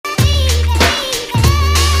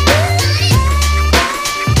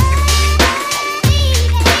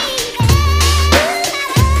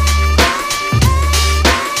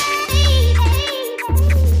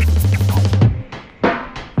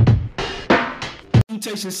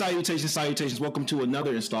Salutations. Welcome to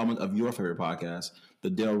another installment of your favorite podcast, the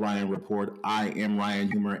Dale Ryan Report. I am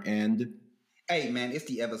Ryan Humor, and hey man, it's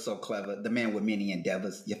the ever so clever, the man with many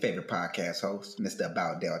endeavors, your favorite podcast host, Mr.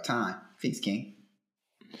 About Dale Time. Peace, King.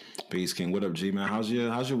 Peace, King. What up, G man? How's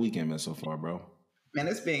your weekend been so far, bro? Man,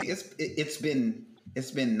 it's been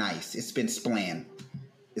nice. It's been splendid.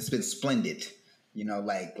 You know,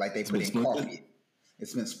 like they put in coffee.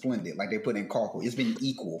 It's been splendid, like they put in coffee. It's been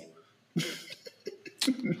equal.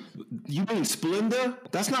 You mean Splenda?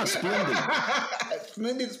 That's not splendid.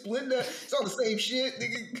 Splendid. It's all the same shit,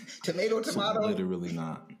 nigga. Tomato. Literally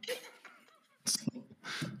not.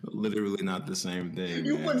 Literally not the same thing.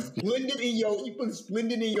 You put splendid in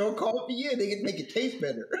your coffee, yeah, they can make it taste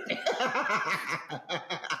better.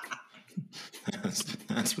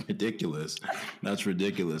 That's ridiculous. That's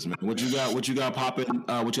ridiculous, man. What you got popping?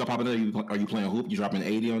 What you got popping? Are you playing hoop? You dropping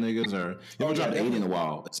 80 on niggas, or you haven't dropped 80 in a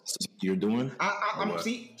while? You're doing? I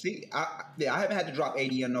haven't had to drop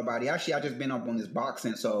 80 on nobody. Actually, I just been up on this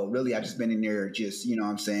boxing, so really, I just been in there, just you know, what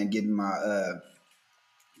I'm saying, getting my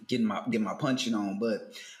punching on,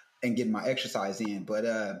 and getting my exercise in. But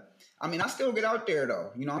I mean, I still get out there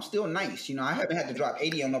though. You know, I'm still nice. You know, I haven't had to drop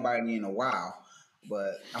 80 on nobody in a while.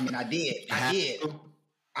 But I mean, I did.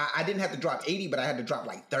 I didn't have to drop 80, but I had to drop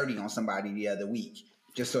like 30 on somebody the other week,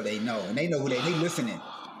 just so they know, and they know who they listening.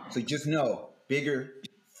 So just know, bigger,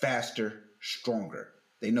 faster, stronger.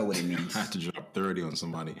 They know what it means. I had to drop 30 on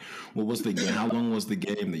somebody. What was the game? How long was the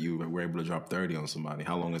game that you were able to drop 30 on somebody?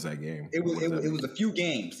 How long is that game? It was a few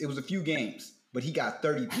games. It was a few games, but he got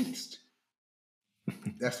 30 pieced.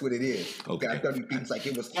 That's what it is. Okay. Got 30 pieced like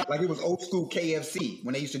it was old school KFC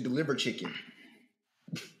when they used to deliver chicken.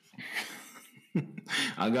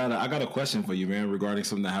 I got a question for you, man, regarding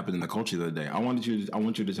something that happened in the culture the other day. I want you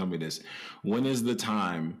to tell me this. When is the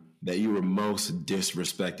time that you were most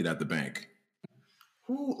disrespected at the bank?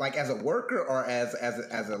 Who, like as a worker or as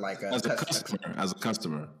a customer? As a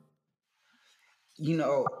customer. You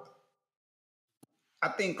know, I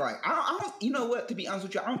think like I don't. You know what? To be honest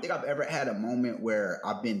with you, I don't think I've ever had a moment where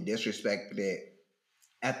I've been disrespected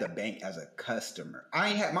at the bank as a customer.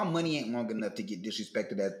 My money ain't long enough to get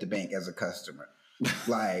disrespected at the bank as a customer.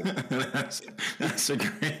 Like that's a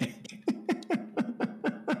great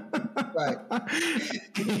like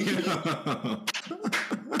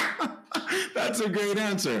That's a great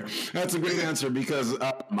answer. That's a great answer because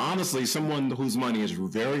honestly, someone whose money is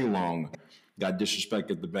very long got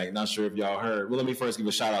disrespected at the bank. Not sure if y'all heard. Well, let me first give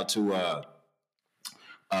a shout out to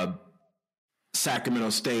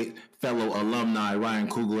Sacramento State fellow alumni Ryan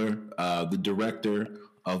Coogler, the director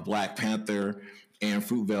of Black Panther and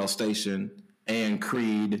Fruitvale Station and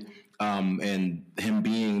Creed, and him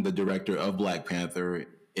being the director of Black Panther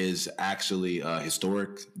is actually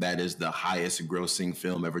historic. That is the highest grossing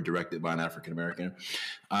film ever directed by an African American.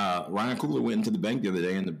 Ryan Coogler went into the bank the other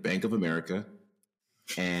day in the Bank of America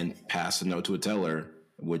and passed a note to a teller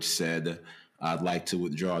which said, "I'd like to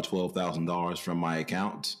withdraw $12,000 from my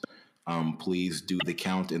account. Please do the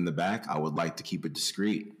count in the back. I would like to keep it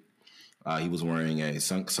discreet." He was wearing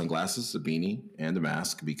sunglasses, a beanie, and a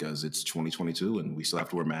mask because it's 2022 and we still have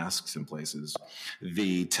to wear masks in places.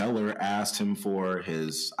 The teller asked him for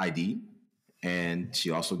his ID, and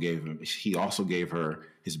he also gave her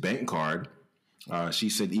his bank card. She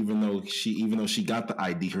said even though she got the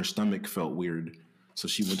ID, her stomach felt weird, so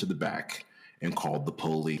she went to the back and called the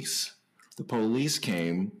police. The police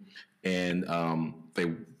came and they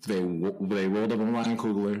rolled up on Ryan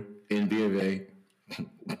Coogler in B of A,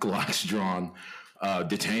 Glocks drawn,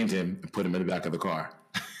 detained him, and put him in the back of the car.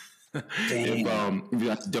 If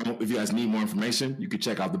you guys need more information, you can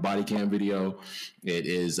check out the body cam video. It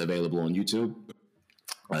is available on YouTube.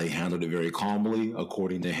 He handled it very calmly.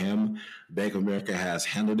 According to him, Bank of America has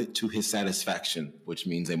handled it to his satisfaction, which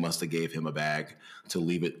means they must have gave him a bag to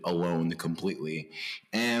leave it alone completely.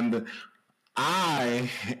 And I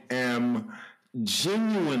am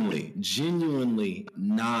genuinely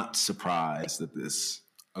not surprised that this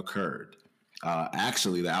occurred.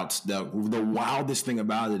 Actually, the wildest thing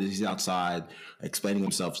about it is he's outside explaining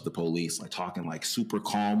himself to the police, like talking like super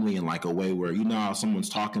calmly in like a way where, you know how someone's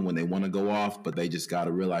talking when they want to go off, but they just got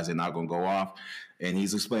to realize they're not going to go off. And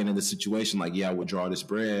he's explaining the situation like, yeah, I withdraw this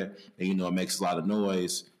bread, and you know it makes a lot of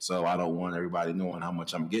noise, so I don't want everybody knowing how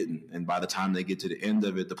much I'm getting. And by the time they get to the end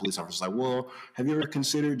of it, the police officer's like, well, have you ever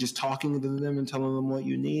considered just talking to them and telling them what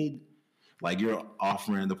you need? Like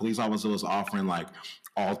the police officer was offering like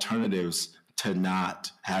alternatives to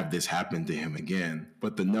not have this happen to him again.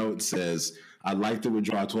 But the note says, "I'd like to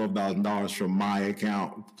withdraw $12,000 from my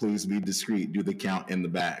account. Please be discreet. Do the count in the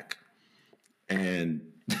back." And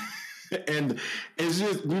And it's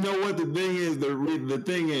just, you know what the thing is. The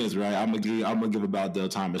thing is, right? I'm gonna give About Del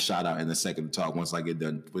Time a shout out in a second to talk once I get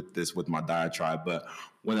done with my diatribe. But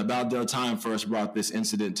when About Del Time first brought this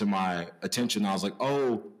incident to my attention, I was like,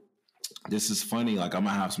 oh, this is funny. Like, I'm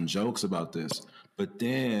gonna have some jokes about this. But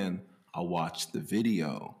then I watched the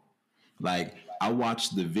video. Like, I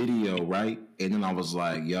watched the video, right? And then I was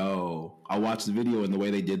like, yo, I watched the video, and the way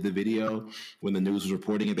they did the video, when the news was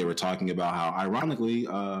reporting it, they were talking about how, ironically,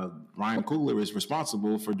 Ryan Coogler is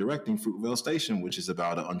responsible for directing Fruitvale Station, which is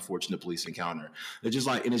about an unfortunate police encounter. It's just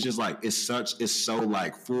like, and it's just like, it's so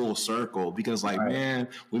like full circle, because like, man,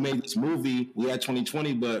 we made this movie, we had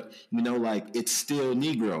 2020, but you know, like, it's still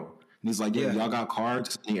Negro. And he's like, yeah, y'all got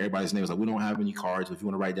cards? And everybody's name was like, we don't have any cards. If you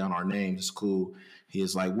want to write down our names, it's cool.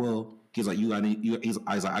 He's like, well, he's like,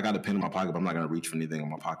 I was like, I got a pen in my pocket, but I'm not gonna reach for anything in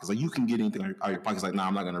my pocket. He's like, you can get anything out of your pocket. He's like, nah,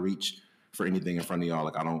 I'm not gonna reach for anything in front of y'all.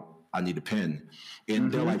 Like, I need a pen.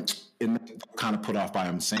 And they're like, and they're kind of put off by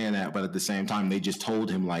him saying that, but at the same time, they just told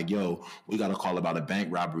him like, yo, we got a call about a bank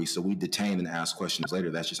robbery, so we detain and ask questions later.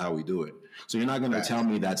 That's just how we do it. So you're not gonna tell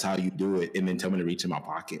me that's how you do it and then tell me to reach in my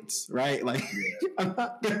pockets, right? Like, I'm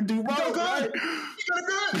not gonna do both. Right?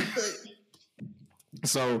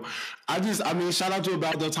 So I mean, shout out to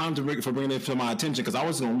About That Time for bringing it to my attention, because I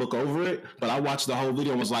was gonna look over it, but I watched the whole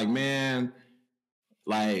video and was like, man,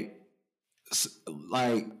 like,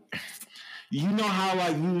 you know how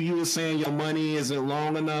like you were saying your money isn't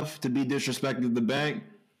long enough to be disrespected at the bank.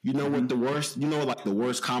 You know what the worst, like the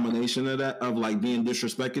worst combination of that, of like being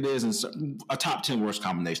disrespected is, and so, a top 10 worst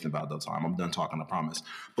combination About That Time. I'm done talking, I promise.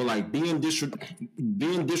 But like being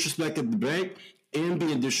disrespected at the bank and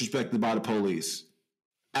being disrespected by the police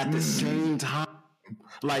at the same time.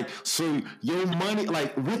 Like, so your money,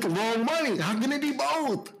 like with long money, how can it be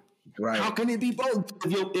both? Right. How can it be both?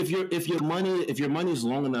 If your money is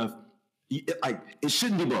long enough, like it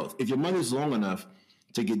shouldn't be both. If your money is long enough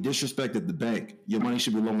to get disrespected at the bank, your money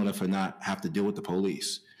should be long enough to not have to deal with the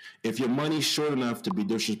police. If your money's short enough to be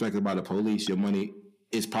disrespected by the police, your money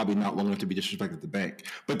is probably not long enough to be disrespected at the bank.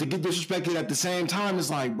 But to get disrespected at the same time is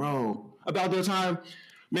like, bro, About That Time,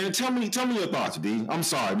 man, tell me your thoughts, B. I'm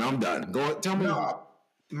sorry, man, I'm done. Go tell me. No,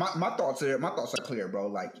 my thoughts are clear, bro.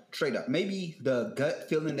 Like straight up. Maybe the gut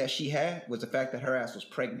feeling that she had was the fact that her ass was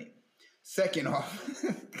pregnant. Second off,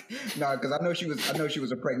 no, because I know she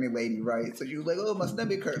was a pregnant lady, right? So she was like, "Oh, my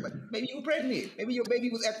stomach hurt." Like, maybe you were pregnant. Maybe your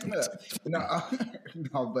baby was acting up.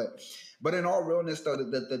 No, but in all realness, though,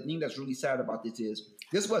 the thing that's really sad about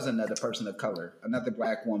this was another person of color, another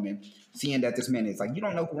black woman, seeing that this man is like, you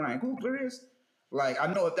don't know who Ryan Coogler is. Like,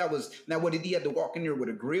 I know if that was, now what did he have to walk in there with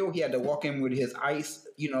a grill? He had to walk in with his ice,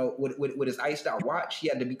 with his iced out watch. He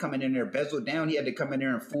had to be coming in there bezeled down. He had to come in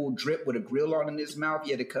there in full drip with a grill on in his mouth. He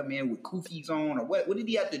had to come in with koofies on, or what did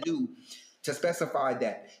he have to do to specify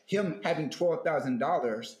that him having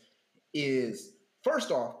 $12,000 is,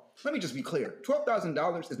 first off, let me just be clear.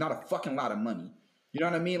 $12,000 is not a fucking lot of money. You know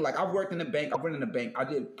what I mean? Like, I've worked in the bank. I've worked in the bank. I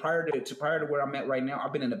did prior to where I'm at right now.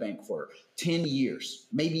 I've been in the bank for 10 years,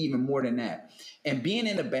 maybe even more than that. And being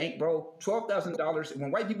in the bank, bro, $12,000.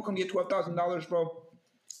 When white people come get $12,000, bro,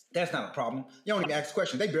 that's not a problem. You don't even ask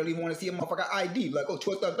questions. They barely even want to see a motherfucker ID. Like, oh,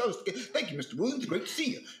 $12,000. Thank you, Mr. Williams. Great to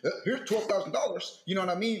see you. Here's $12,000. You know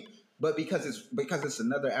what I mean? But because it's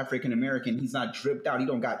another African American, he's not dripped out. He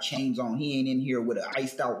don't got chains on. He ain't in here with an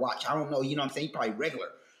iced out watch. I don't know. You know what I'm saying? He probably regular.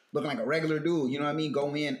 Looking like a regular dude, you know what I mean?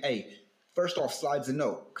 Go in, hey, first off, slides a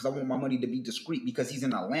note, because I want my money to be discreet, because he's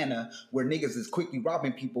in Atlanta where niggas is quickly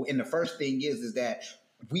robbing people. And the first thing is that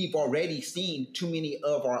we've already seen too many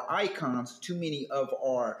of our icons, too many of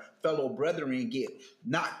our fellow brethren get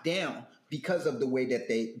knocked down because of the way that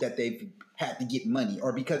they've had to get money,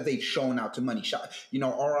 or because they've shown out to money. You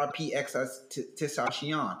know, R.I.P.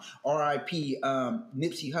 Tentacion, R.I.P.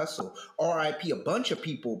 Nipsey Hussle, R.I.P. a bunch of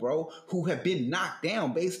people, bro, who have been knocked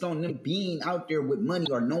down based on them being out there with money,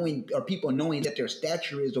 or people knowing that their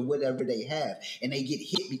stature is or whatever they have, and they get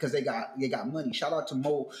hit because they got money. Shout out to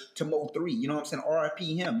Mo 3, you know what I'm saying?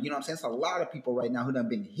 R.I.P. him, you know what I'm saying? It's a lot of people right now who done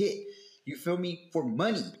been hit. You feel me? For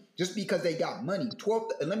money, just because they got money.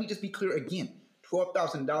 And let me just be clear again.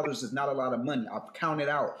 $12,000 is not a lot of money. I've counted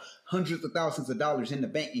out hundreds of thousands of dollars in the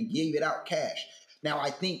bank and gave it out cash. Now, I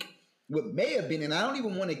think what may have been, and I don't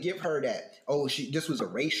even want to give her that, this was a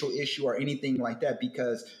racial issue or anything like that,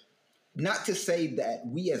 because not to say that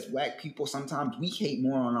we as black people, sometimes we hate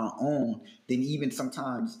more on our own than even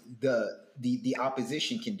sometimes the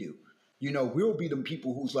opposition can do. You know, we'll be the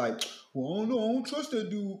people who's like, well, I don't trust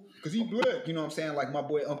that dude because he black. You know what I'm saying? Like my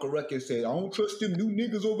boy Uncle Ruckus said, I don't trust them new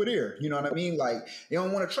niggas over there. You know what I mean? Like, you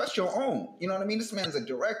don't want to trust your own. You know what I mean? This man's a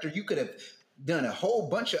director. You could have done a whole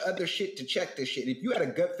bunch of other shit to check this shit. If you had a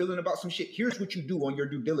gut feeling about some shit, here's what you do on your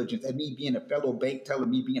due diligence. And me being a fellow bank teller,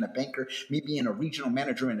 me being a banker, me being a regional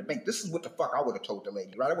manager in the bank, this is what the fuck I would have told the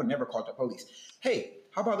lady, right? I would never call the police. Hey,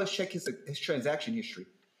 how about let's check his transaction history?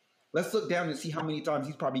 Let's look down and see how many times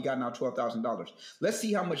he's probably gotten out $12,000. Let's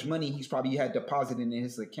see how much money he's probably had deposited in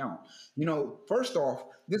his account. You know, first off,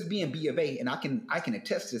 this being B of A, and I can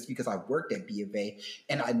attest to this because I worked at B of A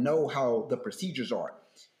and I know how the procedures are.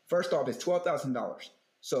 First off, it's $12,000.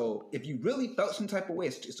 So if you really felt some type of way,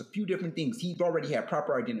 it's a few different things. He's already had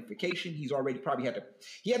proper identification. He's already probably had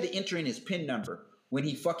to enter in his PIN number when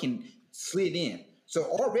he fucking slid in. So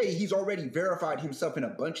already he's already verified himself in a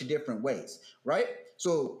bunch of different ways, right?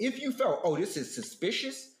 So if you felt, oh, this is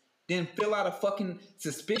suspicious, then fill out a fucking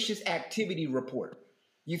suspicious activity report.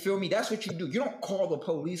 You feel me? That's what you do. You don't call the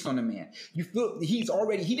police on the man. You feel he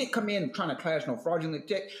didn't come in trying to clash no fraudulent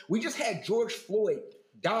check. We just had George Floyd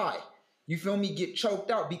die. You feel me? Get choked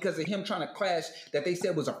out because of him trying to clash that they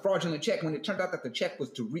said was a fraudulent check when it turned out that the check was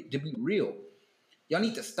to be real. Y'all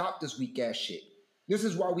need to stop this weak ass shit. This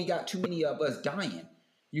is why we got too many of us dying.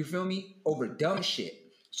 You feel me? Over dumb shit.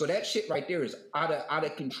 So that shit right there is out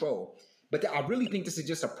of control. But I really think this is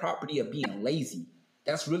just a property of being lazy.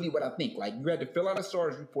 That's really what I think. Like, you had to fill out a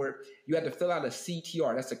SARS report. You had to fill out a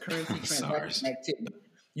CTR. That's a currency transaction activity.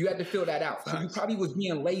 You had to fill that out. So you probably was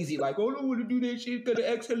being lazy. Like, oh, I don't want to do that shit because of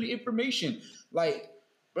excellent information. Like,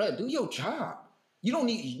 bro, do your job. You don't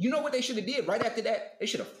need, you know what they should have did right after that? They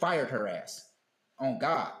should have fired her ass. On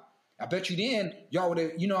God. I bet you then y'all would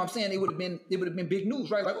have, you know what I'm saying? It would have been big news,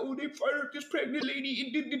 right? Like, oh, they fired this pregnant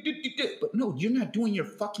lady. But no, you're not doing your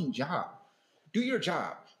fucking job. Do your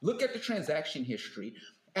job. Look at the transaction history.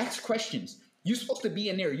 Ask questions. You're supposed to be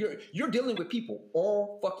in there. You're dealing with people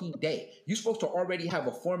all fucking day. You're supposed to already have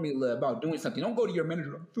a formula about doing something. Don't go to your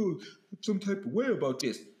manager, I feel some type of way about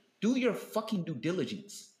this. Do your fucking due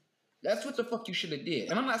diligence. That's what the fuck you should have did.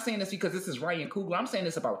 And I'm not saying this because this is Ryan Coogler. I'm saying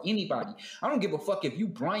this about anybody. I don't give a fuck if you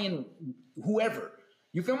Brian, whoever.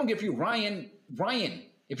 You feel me? If you're Ryan,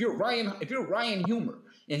 if you're Ryan Humor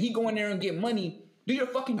and he go in there and get money, do your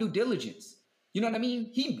fucking due diligence. You know what I mean?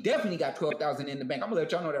 He definitely got $12,000 in the bank. I'm gonna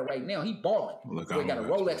let y'all know that right now. He balling. Look, he got a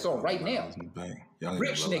Rolex on right now.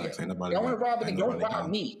 Rich nigga. Y'all want to rob him? Don't rob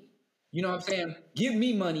me. You know what I'm saying? Give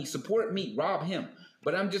me money, support me, rob him.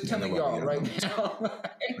 But I'm just telling y'all right now.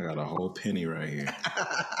 I got a whole penny right here.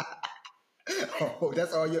 Oh,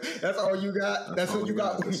 that's all you got? That's what you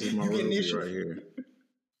got? This is my you getting issued right here.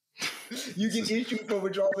 You get issued for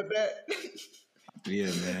withdrawal with that? Yeah,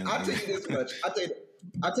 man. I'll tell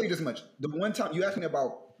you this much. The one time you asked me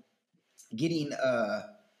about getting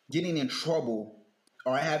in trouble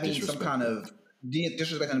or having some kind of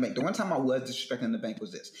disrespect in the bank. The one time I was disrespecting in the bank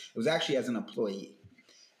was this. It was actually as an employee.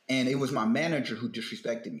 And it was my manager who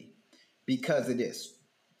disrespected me because of this.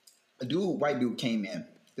 White dude came in.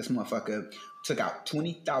 This motherfucker took out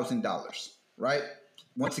 $20,000, right?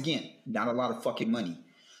 Once again, not a lot of fucking money.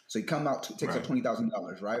 So he takes out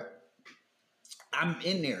 $20,000, right? I'm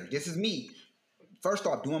in there. This is me. First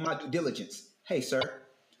off, doing my due diligence. Hey, sir,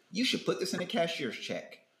 you should put this in a cashier's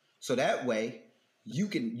check. So that way,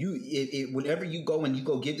 whenever you go and you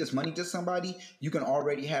go give this money to somebody, you can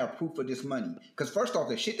already have proof of this money. Because first off,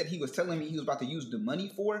 the shit that he was telling me he was about to use the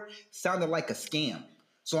money for sounded like a scam.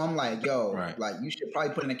 So I'm like, yo, like you should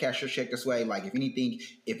probably put in a cashier's check this way. Like if anything,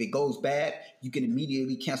 if it goes bad, you can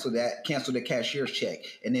immediately cancel the cashier's check,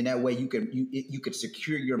 and then that way you could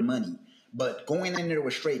secure your money. But going in there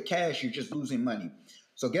with straight cash, you're just losing money.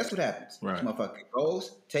 So guess what happens? This motherfucker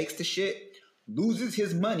goes, takes the shit, loses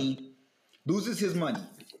his money.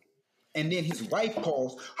 And then his wife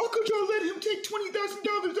calls, how could y'all let him take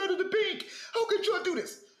 $20,000 out of the bank? How could y'all do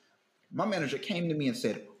this? My manager came to me and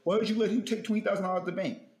said, why did you let him take $20,000 out of the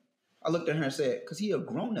bank? I looked at her and said, because he a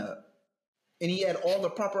grown-up. And he had all the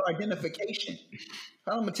proper identification.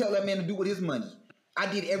 How am I going to tell that man to do with his money?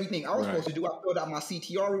 I did everything I was supposed to do. I filled out my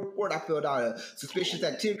CTR report. I filled out a suspicious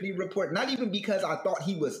activity report. Not even because I thought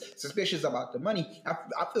he was suspicious about the money.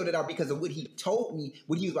 I filled it out because of what he told me,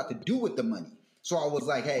 what he was about to do with the money. So I was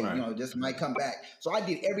like, hey, this might come back. So I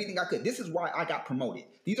did everything I could. This is why I got promoted.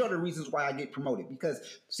 These are the reasons why I get promoted. Because,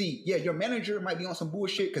 see, your manager might be on some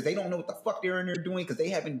bullshit because they don't know what the fuck they're in there doing because they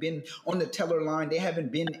haven't been on the teller line. They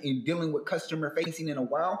haven't been dealing with customer facing in a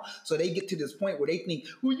while. So they get to this point where they think,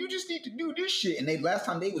 well, you just need to do this shit. And last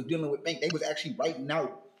time they was dealing with bank, they was actually writing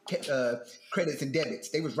out credits and debits.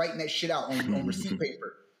 They was writing that shit out on receipt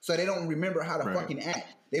paper. So they don't remember how to fucking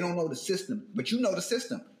act. They don't know the system. But you know the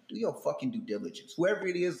system. Do your fucking due diligence. Whoever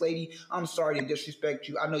it is, lady, I'm sorry to disrespect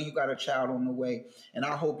you. I know you got a child on the way, and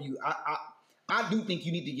I hope you. I do think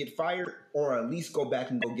you need to get fired or at least go back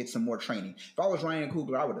and go get some more training. If I was Ryan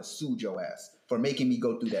Coogler, I would have sued your ass for making me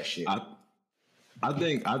go through that shit. I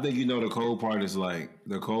think the cold part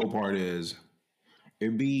is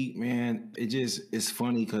it's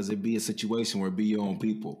funny because it'd be a situation where it'd be your own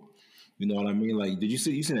people. You know what I mean? Like, you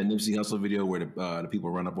see that Nipsey Hussle video where the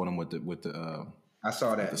people run up on him with the I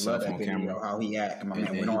saw that. cell phone video, camera. how he acted. My man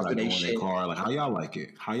and went off to their shit. Car, like, how y'all like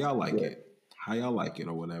it? How y'all like it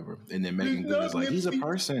or whatever? And then Megan Good is like, he's a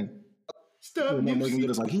person. Stop, Megan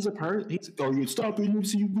Good is like, he's a person. Oh, you stop it,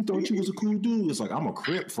 Nipsey. We thought you was a cool dude. It's like, I'm a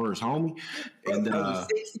Crip first, homie. And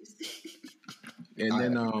and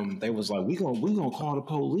then they was like, we gonna call the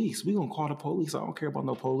police. We gonna call the police. I don't care about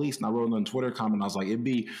no police. And I wrote on Twitter comment. I was like, it'd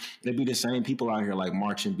be the same people out here like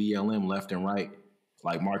marching BLM left and right,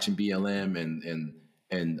 like marching BLM and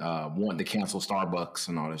wanting to cancel Starbucks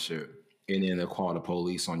and all that shit. And then they'll call the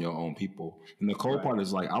police on your own people. And the cold part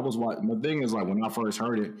is like, the thing is like, when I first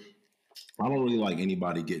heard it, I don't really like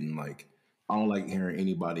anybody getting like, I don't like hearing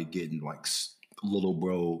anybody getting like little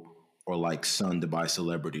bro or like sunned by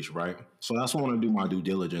celebrities, right? So that's why I want to do my due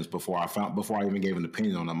diligence before I even gave an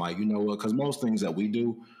opinion on it. I'm like, you know what? Because most things that we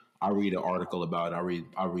do, I read an article about it.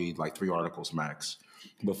 I read like 3 articles max.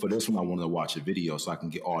 But for this one, I wanted to watch a video so I can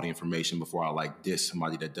get all the information before I like diss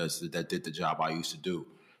somebody that did the job I used to do.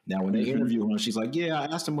 Now, when they interview her, she's like, yeah, I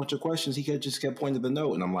asked him a bunch of questions. He just kept pointing to the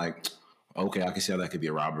note. And I'm like, okay, I can see how that could be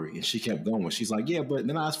a robbery. And she kept going. She's like, yeah, but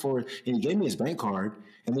then I asked for it, and he gave me his bank card,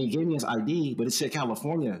 and then he gave me his ID, but it said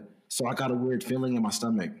California. So I got a weird feeling in my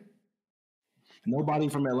stomach. Nobody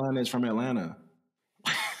from Atlanta is from Atlanta.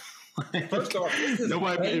 First off, this is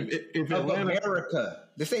nobody if Atlanta, America.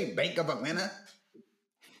 This ain't Bank of Atlanta.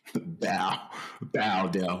 Bow.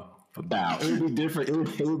 It would be different.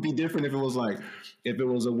 It would be different if it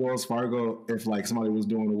was a Wells Fargo. If like somebody was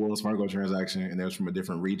doing a Wells Fargo transaction and it was from a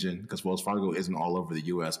different region, because Wells Fargo isn't all over the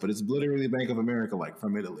U.S., but it's literally Bank of America, like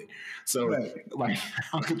from Italy. So like,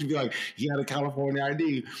 how could you be like, he had a California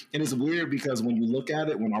ID? And it's weird because when you look at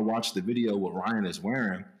it, when I watched the video, what Ryan is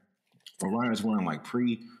wearing like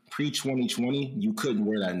pre-2020, you couldn't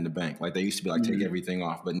wear that in the bank. Like they used to be like, take everything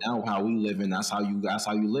off. But now how we live in, that's how you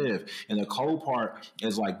live. And the cold part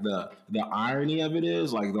is like the irony of it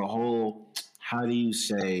is like the whole, how do you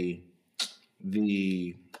say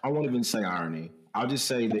I won't even say irony. I'll just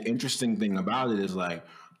say the interesting thing about it is like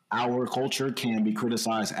our culture can be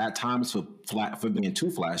criticized at times for being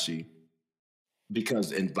too flashy.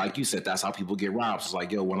 Because, and like you said, that's how people get robbed. It's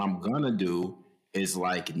like, yo, what I'm gonna do is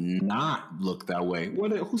like not look that way.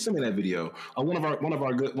 Who sent me that video? One of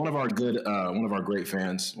our great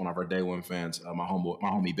fans, one of our day one fans, my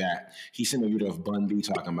homie Bat. He sent me a video of Bun B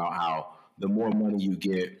talking about how the more money you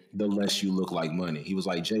get, the less you look like money. He was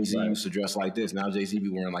like, Jay-Z used to dress like this. Now Jay-Z be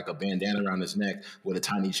wearing like a bandana around his neck with a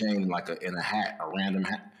tiny chain and in a hat, a random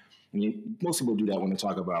hat. I mean, most people do that when they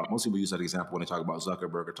talk about, most people use that example when they talk about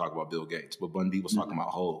Zuckerberg or talk about Bill Gates. But Bun B was talking about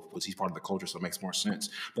Hov, because he's part of the culture, so it makes more sense.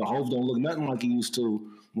 But Hov don't look nothing like he used to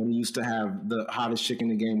when he used to have the hottest chick in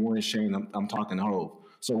the game wearing chain. I'm talking Hov.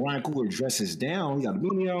 So Ryan Coogler dresses down, he got a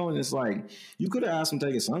beanie on, and it's like, you could have asked him to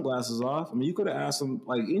take his sunglasses off. I mean, you could have asked him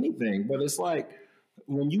like anything, but it's like,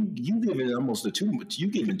 when you giving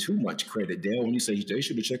too much credit, Dale, when you say they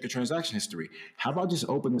should have checked the transaction history. How about just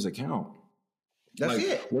open his account? That's like,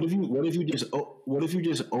 it. What if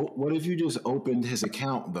you just opened his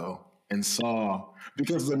account though and saw,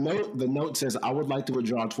 because the note says, I would like to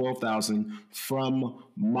withdraw $12,000 from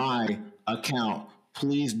my account.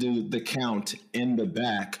 Please do the count in the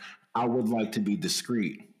back. I would like to be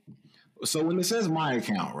discreet. So when it says my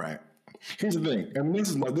account, right? Here's the thing, and this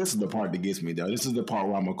is the part that gets me though. This is the part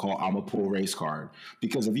where I'm gonna pull race card,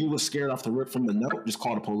 because if you were scared off the rip from the note, just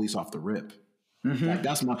call the police off the rip. Mm-hmm. Like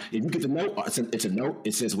if you get the note, it's a note,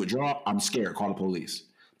 it says withdraw, I'm scared, call the police.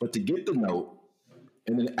 But to get the note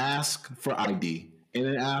and then ask for ID and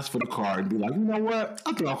then ask for the card and be like, you know what?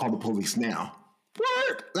 I think I'll call the police now.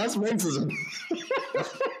 What? That's racism.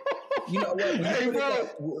 You know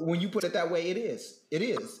what? When you put it that way, it is. It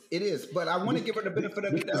is. But I want to give her the benefit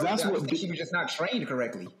of the doubt. I think she was just not trained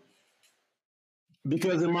correctly.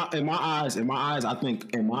 Because in my eyes,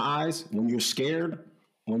 when you're scared,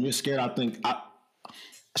 I think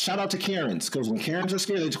shout out to Karens, because when Karens are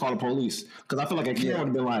scared, they just call the police. Because I feel like a Karen would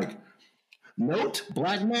have been like, note,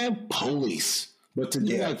 black man, police. But to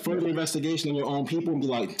do like further investigation in your own people and be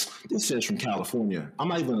like, this says from California, I'm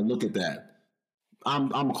not even gonna look at that. I'm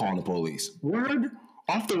calling the police. Word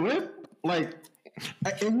off the rip, like,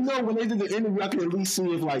 and you know when they did the interview, I could at least see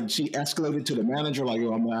if like she escalated to the manager, like,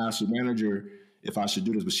 yo, I'm gonna ask the manager if I should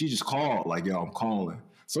do this, but she just called, like, yo, I'm calling.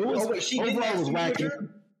 So it was, she didn't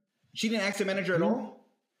ask the manager at all?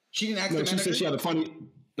 She didn't ask No, the she manager? said she had a funny.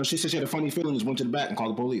 No, she said she had a funny feeling. Just went to the back and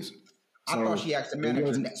called the police. I thought she asked the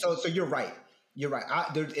manager. So you're right. You're right.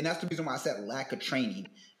 And that's the reason why I said lack of training.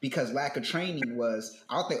 Because lack of training was,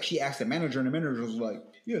 I think she asked the manager, and the manager was like,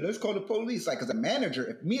 yeah, let's call the police. Like, as a manager,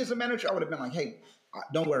 if me as a manager, I would have been like, hey,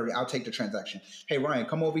 don't worry, I'll take the transaction. Hey, Ryan,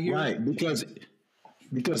 come over here. Right, because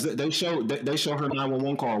they show her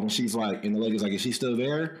 911 call when she's like, and the lady's like, is she still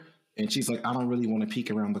there? And she's like, I don't really want to peek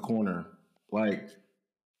around the corner. Like,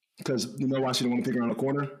 because you know why she didn't want to peek around the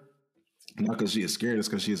corner? Not because she is scared, it's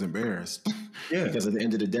because she is embarrassed. Yeah. Because at the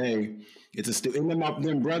end of the day, it's and then my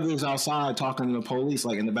brothers outside talking to the police,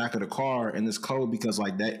 like in the back of the car, in this code, because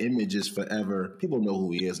like that image is forever. People know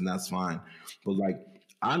who he is, and that's fine. But like,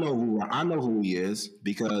 I know who he is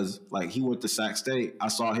because like he went to Sac State. I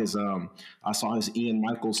saw his Ian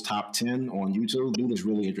Michaels top 10 on YouTube. Dude is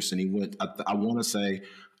really interesting. He went. I want to say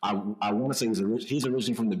he's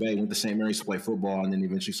originally from the Bay. Went to St. Mary's to play football, and then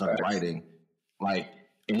eventually started writing. Like.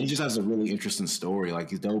 And he just has a really interesting story.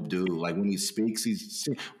 Like, he's a dope dude. Like, when he speaks, he's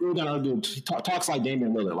real down to earth dude. He talks like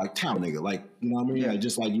Damian Lillard, like town nigga. Like, you know what I mean? Yeah. Like,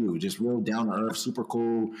 just like you. Just real down to earth, super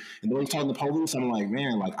cool. And the way he's talking to police, I'm like,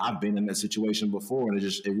 man, like, I've been in that situation before. And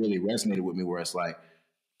it really resonated with me where it's like,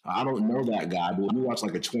 I don't know that guy, but when you watch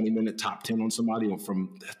like a 20-minute top 10 on somebody I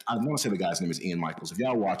want to say the guy's name is Ian Michaels. If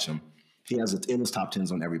y'all watch him, he has endless top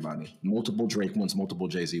 10s on everybody. Multiple Drake ones, multiple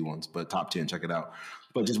Jay-Z ones, but top 10, check it out.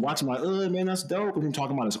 But just watching like, oh man, that's dope. And him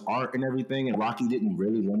talking about his art and everything. And Rocky didn't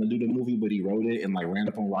really want to do the movie, but he wrote it and like ran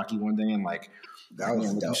up on Rocky one day and like,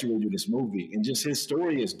 man, you should really do this movie. And just his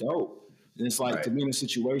story is dope. And it's like to be in a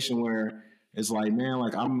situation where it's like, man,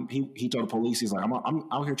 like he told the police, he's like, I'm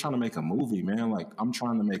out here trying to make a movie, man. Like I'm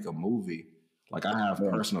trying to make a movie. Like I have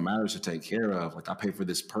personal matters to take care of. Like I pay for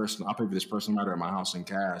this personal matter at my house in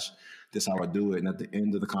cash. This is how I do it. And at the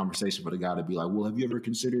end of the conversation for the guy to be like, well, have you ever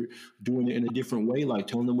considered doing it in a different way? Like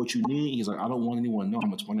telling them what you need. He's like, I don't want anyone to know how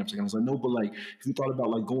much money I'm taking. I was like, no, but like, if you thought about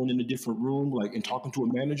like going in a different room, like and talking to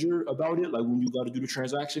a manager about it, like when you got to do the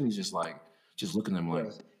transaction, he's just like, just looking at him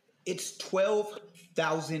like. It's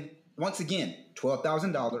 $12,000. Once again,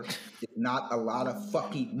 $12,000 is not a lot of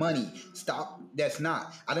fucking money. Stop. That's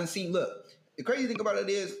not. I done seen, look, the crazy thing about it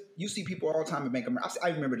is you see people all the time in Bank of America. I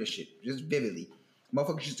remember this shit just vividly.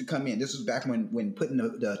 Motherfuckers used to come in. This was back when putting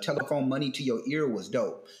the telephone money to your ear was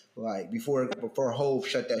dope. Like before Hove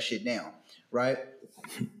shut that shit down, right?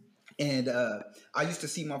 And I used to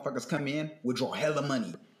see motherfuckers come in, withdraw hella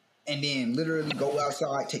money, and then literally go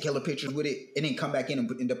outside, take hella pictures with it, and then come back in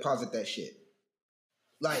and deposit that shit.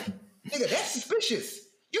 Like, nigga, that's suspicious.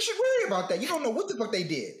 You should worry about that. You don't know what the fuck they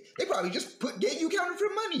did. They probably just gave you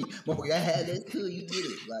counterfeit money. Motherfucker, I had that too. You did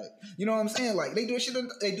it. Like, you know what I'm saying? Like, they do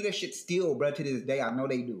that shit still, bro, to this day. I know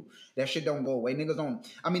they do. That shit don't go away. Niggas don't.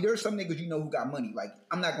 I mean, there are some niggas you know who got money. Like,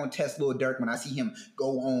 I'm not gonna test Lil Durk when I see him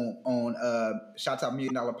go on Shots Out $1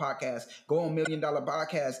 Million Podcast, go on $1 Million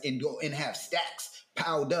Podcast and go and have stacks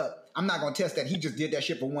piled up. I'm not gonna test that he just did that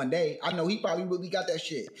shit for one day. I know he probably really got that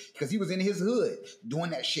shit because he was in his hood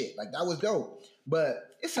doing that shit. Like, that was dope. But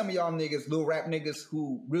it's some of y'all niggas, little rap niggas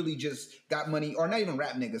who really just got money, or not even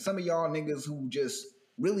rap niggas. Some of y'all niggas who just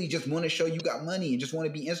really just want to show you got money and just want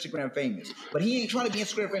to be Instagram famous. But he ain't trying to be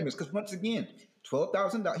Instagram famous because once again,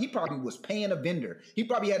 $12,000. He probably was paying a vendor. He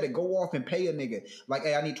probably had to go off and pay a nigga like,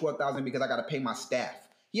 hey, I need $12,000 because I got to pay my staff.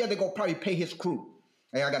 He had to go probably pay his crew.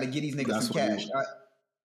 Hey, I got to get these niggas some cash.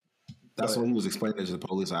 That's what he was explaining to the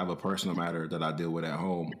police. I have a personal matter that I deal with at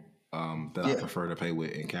home that I prefer to pay with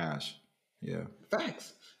in cash. Yeah.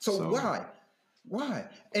 Facts. So why?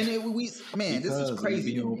 And this is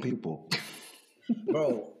crazy. People.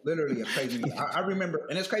 Bro, literally it's crazy to me. I remember,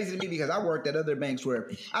 and it's crazy to me because I worked at other banks where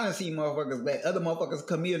I done seen motherfuckers let other motherfuckers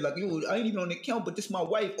come here like, yo, I ain't even on the account, but this my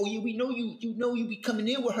wife. Oh yeah, we know you. You know you be coming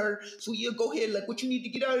in with her. So yeah, go ahead. Like, what you need to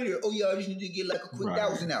get out of here? Oh yeah, I just need to get like a quick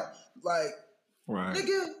 1,000 out. Like,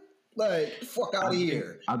 nigga, like, fuck out of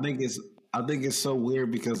here. I think it's so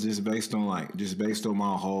weird because just based on my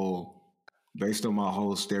whole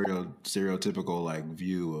stereotypical like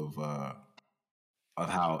view of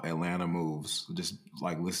how Atlanta moves, just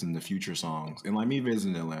like listening to Future songs and like me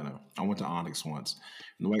visiting Atlanta. I went to Onyx once,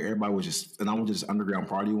 and the way everybody was just, and I went to this underground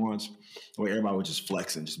party once, the way everybody was just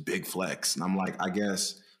flexing, just big flex, and I'm like, I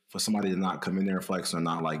guess for somebody to not come in there and flex or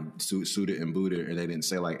not like suited and booted, and they didn't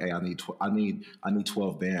say like, hey, I need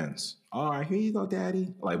 12 bands. All right, here you go,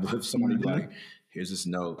 daddy. Like, but if somebody be like, here's this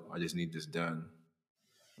note, I just need this done.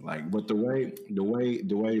 Like, but the way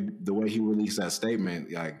he released that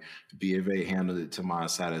statement, like B of A handled it to my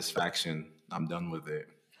satisfaction. I'm done with it.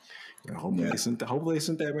 And hopefully they sent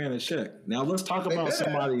that man a check. Now let's talk about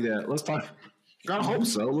somebody that I hope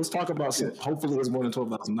so. Let's talk about hopefully it's more than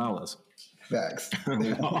 $12,000. Facts.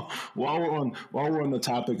 while we're on the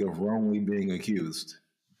topic of wrongly being accused,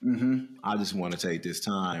 I just want to take this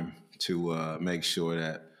time to make sure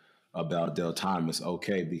that about Del Time is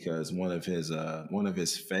okay because one of his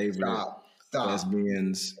favorite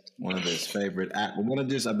lesbians, one of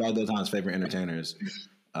just about Del Time's favorite entertainers,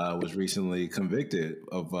 was recently convicted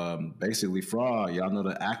of basically fraud. Y'all know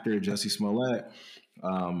the actor Jussie Smollett.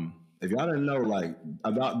 If y'all didn't know, like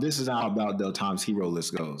about this is how about Del Time's hero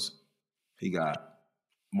list goes. He got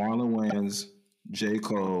Marlon Wayans, J.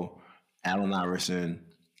 Cole, Allen Iverson,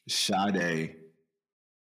 Sade,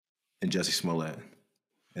 and Jussie Smollett.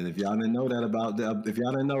 And if y'all didn't know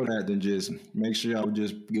that, then just make sure y'all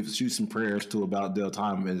just shoot some prayers to about Del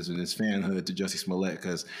Time and his fanhood to Jussie Smollett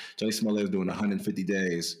because Jussie Smollett is doing 150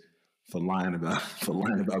 days for lying about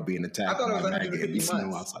being attacked. I thought it was 150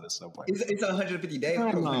 months outside of Subway. It's 150 days.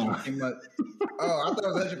 Oh, no. 150 months. Oh, I thought it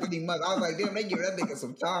was 150 months. I was like, damn, they give that nigga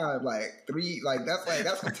some time,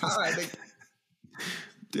 that's some time.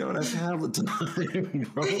 Yo, that's hell of time,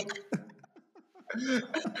 bro.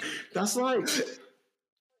 That's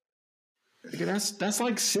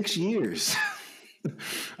like 6 years.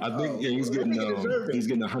 I think he's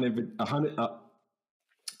getting 100.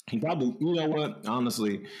 He probably, you know what?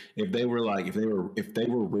 Honestly, if they were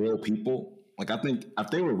real people, like I think if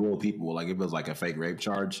they were real people, like if it was like a fake rape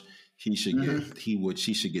charge, she should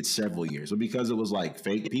get several years. But because it was like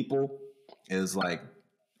fake people, it's like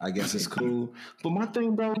I guess it's cool. But my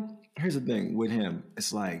thing, bro, here's the thing with him.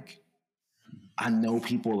 It's like I know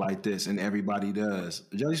people like this, and everybody does.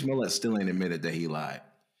 Jussie Smollett still ain't admitted that he lied.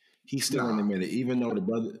 He still ain't admitted, even though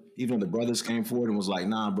the brothers came forward and was like,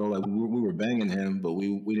 "Nah, bro, like we were banging him, but we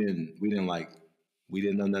didn't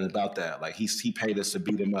know nothing about that. Like he paid us to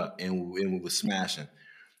beat him up, and we was smashing.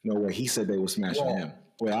 No way. He said they were smashing him.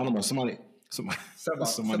 Wait, I don't know. Somebody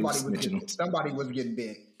was getting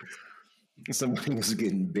big. Somebody was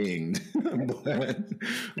getting binged,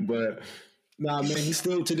 but nah, man. He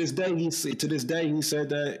still to this day he said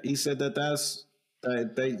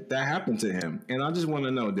that happened to him. And I just want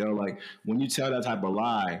to know, Dale, like when you tell that type of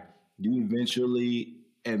lie, do you eventually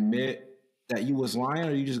admit that you was lying,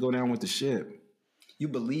 or you just go down with the ship? You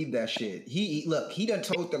believe that shit. He done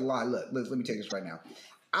told the lie. Look, let me take this right now.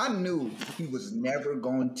 I knew he was never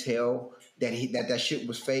going to tell that shit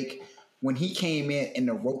was fake. When he came in and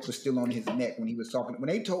the rope was still on his neck when he was talking, when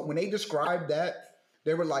they described that,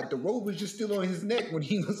 they were like, the rope was just still on his neck when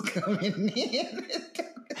he was coming in.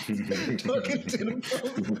 Talking to the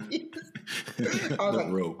police. I was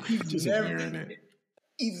like, rope.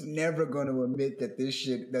 He's never going to admit that this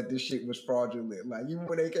shit was fraudulent. Like even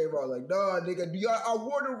when they came out, like, nah, nigga, I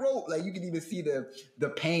wore the rope. Like you can even see the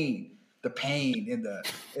pain in the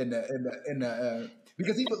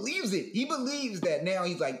because he believes it. He believes that now.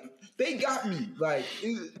 He's like, they got me. Like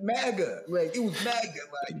it was MAGA. Like it was MAGA.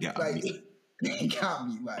 They got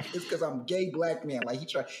me. Like it's because I'm a gay black man. Like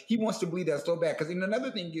he wants to believe that so bad. Because another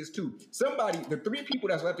thing is too, the three people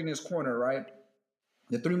that's left in this corner, right?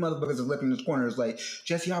 The three motherfuckers that's left in this corner is like,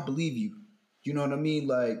 Jesse, I believe you. You know what I mean?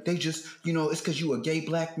 Like they just, it's because you a gay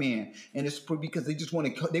black man, and it's because they just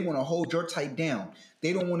want to hold your type down.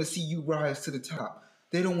 They don't want to see you rise to the top.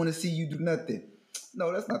 They don't want to see you do nothing.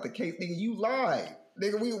 No, that's not the case, nigga. You lied.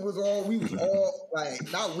 Nigga, we was all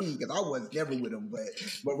like, not we, because I was never with him, but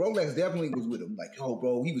Rolex definitely was with him. Like, yo,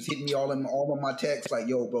 bro, he was hitting me all of my texts, like,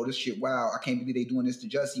 yo, bro, this shit, wow, I can't believe they doing this to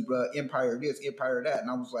Jussie, bro. Empire this, Empire that. And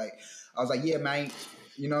I was like, yeah, man.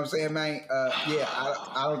 You know what I'm saying, man? Yeah,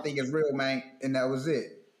 I don't think it's real, man. And that was it.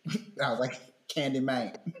 I was like, Candy,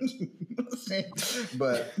 man. You know what I'm saying?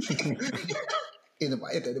 But with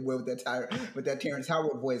that Terrence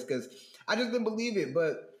Howard voice, because I just didn't believe it.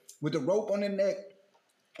 But with the rope on the neck,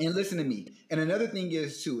 and listen to me. And another thing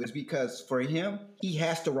is too, is because for him, he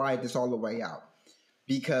has to ride this all the way out.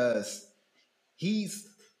 Because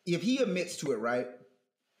if he admits to it, right?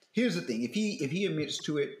 Here's the thing. If he admits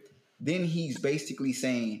to it, then he's basically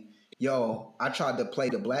saying, yo, I tried to play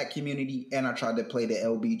the black community and I tried to play the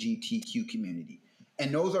LGBTQ community.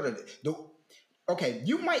 And those are okay,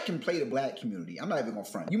 you might can play the black community. I'm not even going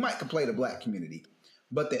to front. You might can play the black community.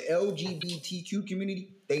 But the LGBTQ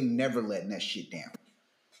community, they never letting that shit down.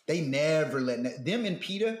 They never letting that. Them and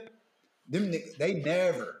PETA, they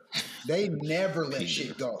never let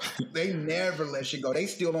shit go. They never let shit go. They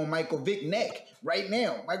still on Michael Vick neck right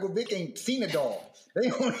now. Michael Vick ain't seen a dog. They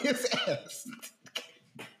on his ass.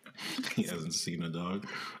 He hasn't seen a dog.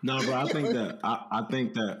 No, bro. I think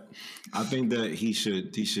that he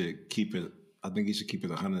should keep it. I think he should keep it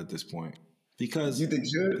 100 at this point because you think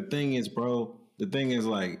the thing is, bro. The thing is,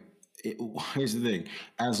 like, here's the thing.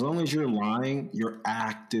 As long as you're lying, you're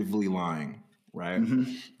actively lying. right?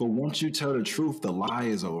 But once you tell the truth, the lie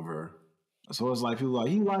is over. So it's like people are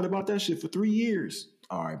like, you lied about that shit for 3 years.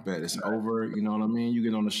 All right, bet it's over. You know what I mean? You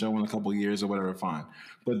get on the show in a couple of years or whatever, fine.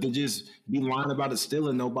 But to just be lying about it still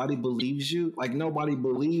and nobody believes you, like nobody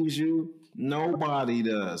believes you. Nobody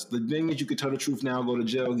does. The thing is, you could tell the truth now, go to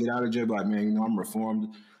jail, get out of jail, be like, man, you know, I'm reformed.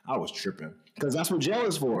 I was tripping because that's what jail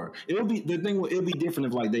is for. It'll be the thing. It'll be different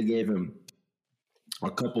if like they gave him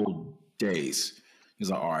a couple days. He's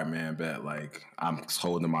like, all right, man, bet. Like, I'm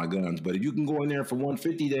holding my guns. But if you can go in there for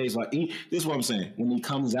 150 days, like, this is what I'm saying. When he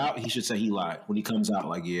comes out, he should say he lied. When he comes out,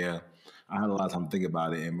 like, yeah, I had a lot of time to think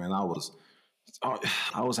about it. And, man, I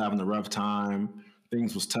was having a rough time.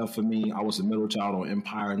 Things was tough for me. I was a middle child on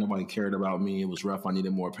Empire. Nobody cared about me. It was rough. I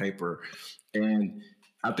needed more paper. And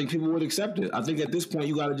I think people would accept it. I think at this point,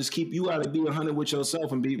 you got to be 100 with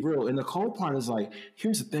yourself and be real. And the cold part is like,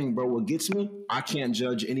 here's the thing, bro. What gets me, I can't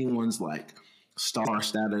judge anyone's like star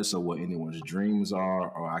status or what anyone's dreams are,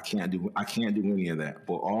 or I can't do any of that.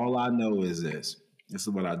 But all I know is this. This is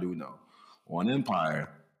what I do know. On Empire,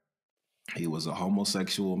 he was a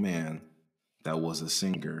homosexual man that was a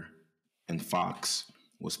singer, and Fox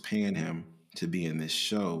was paying him to be in this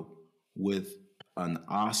show with an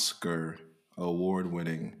Oscar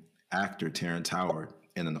award-winning actor, Terrence Howard,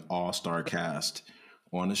 and an all-star cast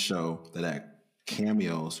on a show that had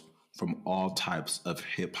cameos from all types of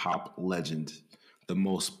hip-hop legends. The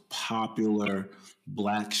most popular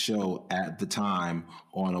black show at the time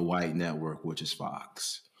on a white network, which is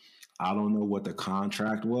Fox. I don't know what the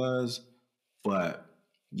contract was, but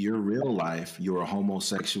your real life, you're a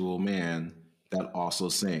homosexual man that also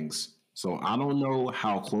sings. So I don't know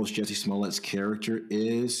how close Jussie Smollett's character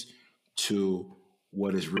is to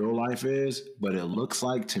what his real life is, but it looks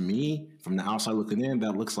like to me, from the outside looking in,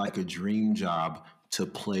 that looks like a dream job to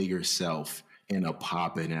play yourself in a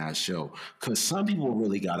poppin' ass show. Because some people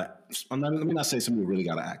really gotta, let me not say some people really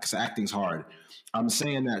gotta act, because acting's hard. I'm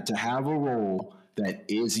saying that to have a role that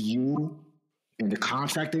is you and the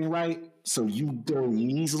contract ain't right, so you go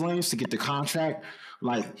these lengths to get the contract,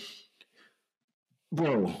 like,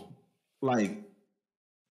 bro, like,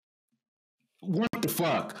 what the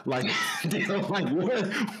fuck? Like, what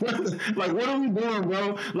are we doing,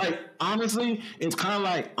 bro? Like, honestly, it's kind of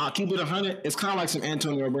like, I'll keep it 100. It's kind of like some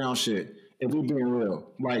Antonio Brown shit, if we're being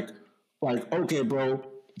real. Like, okay, bro.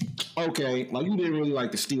 Okay, like, you didn't really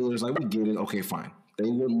like the Steelers. Like, we get it. Okay, fine. They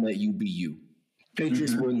wouldn't let you be you.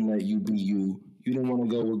 Patriots wouldn't let you be you. You didn't want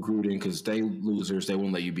to go with Gruden because they losers. They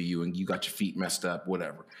wouldn't let you be you, and you got your feet messed up,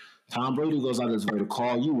 whatever. Tom Brady goes out of his way to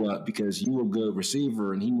call you up because you a good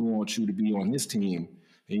receiver and he wants you to be on his team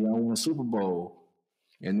and y'all win a Super Bowl.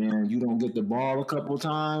 And then you don't get the ball a couple of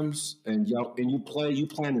times and you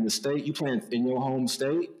playing in the state, you playing in your home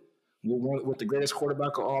state with the greatest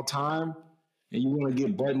quarterback of all time, and you want to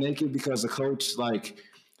get butt naked because the coach like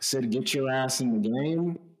said get your ass in the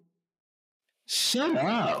game. Shut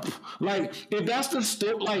up! Like, if that's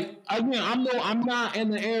the like, again, I'm not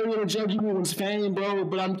in the area to judge anyone's fame, bro.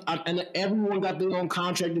 But and everyone got their own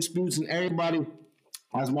contract disputes, and everybody,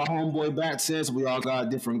 as my homeboy Bat says, we all got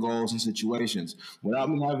different goals and situations. Without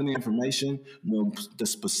me having the information, the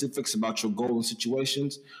specifics about your goals and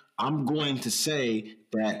situations, I'm going to say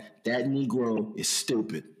that Negro is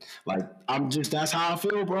stupid. Like, that's how I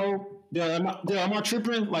feel, bro. Am I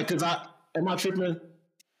tripping? Like, am I tripping?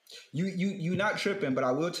 You not tripping, but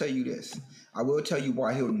I will tell you this. I will tell you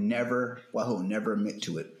why he'll never admit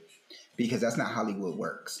to it. Because that's not Hollywood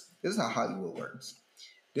works. This is how Hollywood works.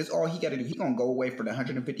 This all he got to do. He gonna go away for the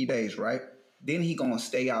 150 days, right? Then he gonna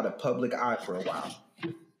stay out of public eye for a while.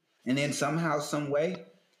 And then somehow, some way,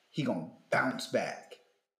 he gonna bounce back.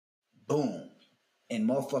 Boom. And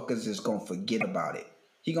motherfuckers is gonna forget about it.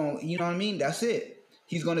 He gonna, you know what I mean? That's it.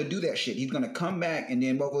 He's gonna do that shit. He's gonna come back and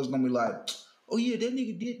then motherfuckers gonna be like, oh yeah, that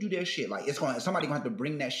nigga did do that shit. Like, somebody gonna have to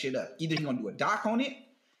bring that shit up. Either he's gonna do a doc on it,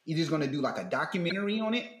 either he's gonna do like a documentary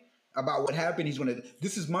on it about what happened. He's gonna,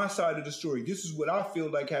 this is my side of the story. This is what I feel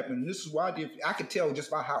like happened. This is why I did. I could tell just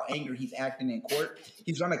by how angry he's acting in court.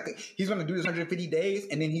 He's gonna do this 150 days,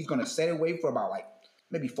 and then he's gonna set it away for about like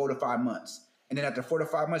maybe 4 to 5 months. And then after 4 to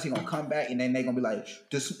 5 months, he's gonna come back, and then they're gonna be like,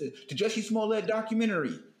 the Jussie Smollet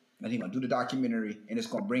documentary. And he's gonna do the documentary, and it's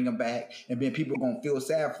gonna bring him back, and then people are gonna feel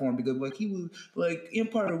sad for him because like he was like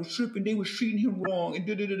Empire was tripping, they was treating him wrong, and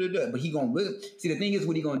da. But he gonna see, the thing is,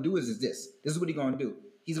 what he gonna do is this. This is what he gonna do.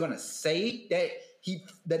 He's gonna say that he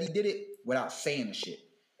did it without saying the shit.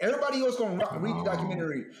 Everybody else gonna read the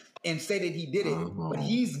documentary and say that he did it, but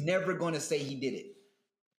he's never gonna say he did it.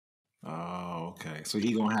 Oh, okay. So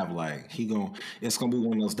he gonna have like it's gonna be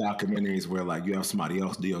one of those documentaries where like you have somebody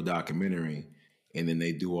else do your documentary. and then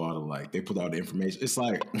they do all the like they put all the information. It's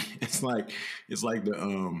like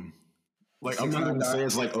the like I'm not gonna say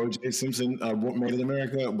it's like O.J. Simpson Made in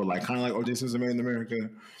America, but like kind of like O.J. Simpson Made in America.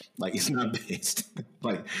 Like it's not based.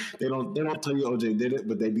 Like they don't tell you O.J. did it,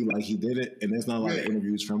 but they be like he did it, and there's not a lot of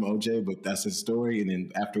interviews from O.J. But that's his story. And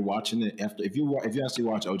then after watching it, if you actually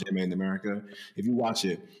watch O.J. Made in America, if you watch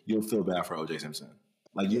it, you'll feel bad for O.J. Simpson.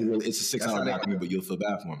 Like it's a 6-hour documentary, but you'll feel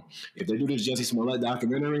bad for him. If they do this Jussie Smollett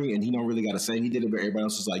documentary and he don't really got to say he did it, but everybody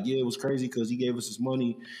else is like, yeah, it was crazy because he gave us his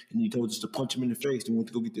money and he told us to punch him in the face. Then we went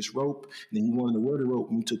to go get this rope, and then he wanted to wear the rope,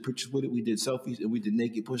 and we took pictures with it. We did selfies and we did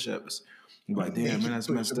naked push-ups. I'm like, damn, man, that's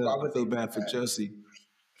messed up. I feel bad for Jussie.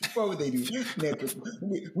 What would they do?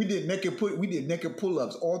 We did naked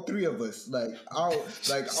pull-ups, all three of us.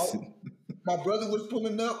 My brother was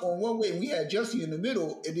pulling up on one way, and we had Jussie in the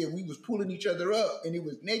middle, and then we was pulling each other up, and it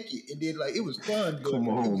was naked, and then like it was fun. Come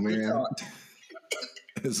on, man.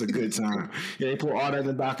 It's a good time. Yeah, they put all that in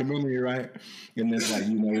the documentary, right? And it's like,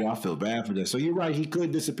 I feel bad for that. So you're right. He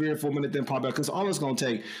could disappear for a minute, then pop back. Because all it's gonna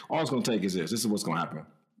take is this. This is what's gonna happen.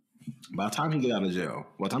 By the time he get out of jail,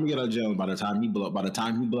 by the time he blow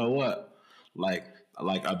up, like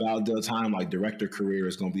about the time like director career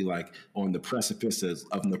is gonna be like on the precipice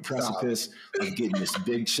of getting this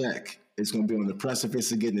big check. It's gonna be on the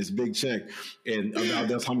precipice of getting this big check, and about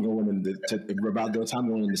that time going in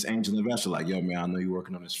this angel investor like, yo man, I know you're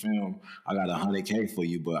working on this film. I got $100K for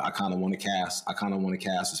you, but I kind of want to cast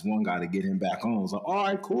this one guy to get him back on. I was like, all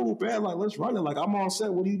right, cool, man. Like let's run it. Like I'm all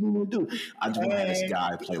set. What are you going to do? I just want to have this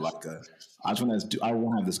guy play like I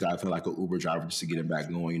won't have this guy play like an Uber driver just to get him back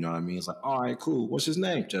going. You know what I mean? It's like, all right, cool. What's his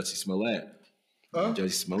name? Jussie Smollett.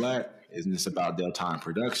 Jussie Smollett. Isn't this about Detained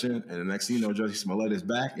production? And the next thing you know, Jussie Smollett is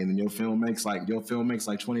back, and then your film makes like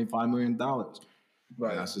 $25 million.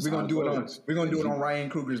 Right. We're gonna do it on Ryan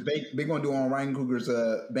Coogler's bank. We're gonna do it on Ryan Coogler's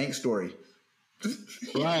bank story.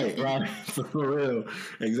 right, for real,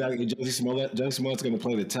 exactly. Jussie Smollett's gonna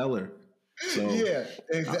play the teller. So yeah,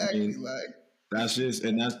 exactly. And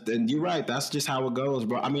you're right. That's just how it goes,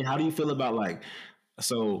 bro. I mean, how do you feel about like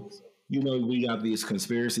so? We got these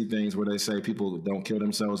conspiracy things where they say people don't kill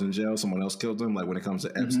themselves in jail. Someone else killed them. Like when it comes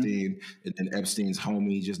to Epstein, and Epstein's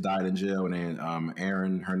homie just died in jail. And then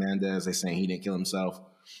Aaron Hernandez, they saying he didn't kill himself.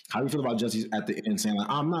 How do you feel about Jussie at the end saying like,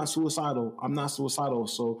 I'm not suicidal.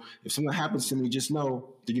 So if something happens to me, just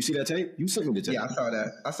know. Did you see that tape? You sent me the tape. Yeah, I saw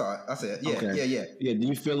that. I saw it. I said, yeah, okay. Yeah. Do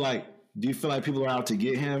you feel like people are out to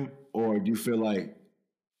get him, or do you feel like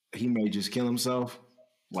he may just kill himself?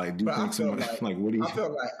 Like, do you think someone like what do you? I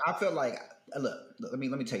feel like look. Let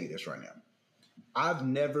me tell you this right now. I've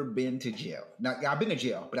never been to jail. Now I've been to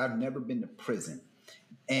jail, but I've never been to prison.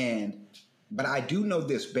 But I do know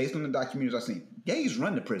this based on the documentaries I've seen. Gays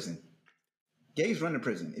run the prison.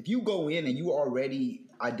 If you go in and you already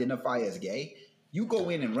identify as gay, you go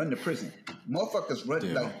in and run the prison. Motherfuckers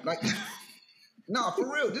run like. Nah,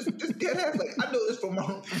 for real. This dead ass. Like I know this from my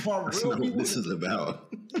real people. This is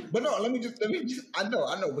about. But no, let me just. I know,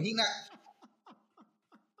 but he not.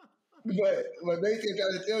 But what basically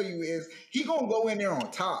trying to tell you is he gonna go in there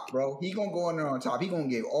on top, bro. He gonna go in there on top. He gonna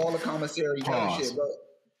get all the commissary kind of shit, bro.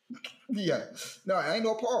 Yeah, no, I ain't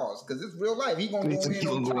no pause because it's real life. He gonna go in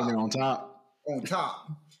there on top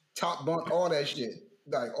bunk, all that shit,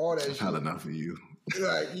 like all that. I've had enough of you.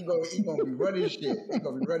 Like he gonna be running shit.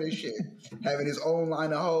 Having his own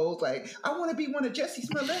line of hoes. Like I want to be one of Jussie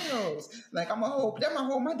Smollet Goes. Like I'm a hoe. That my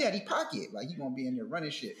hoe in my daddy pocket. Like he gonna be in there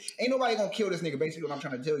running shit. Ain't nobody gonna kill this nigga. Basically, what I'm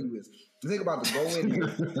trying to tell you is the nigga about to go in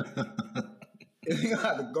there. The nigga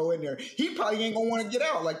about to go in there. He probably ain't gonna want to get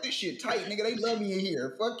out. Like this shit tight, nigga. They love me in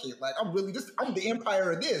here. Fuck it. Like I'm the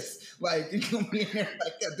empire of this. Like you gonna be in there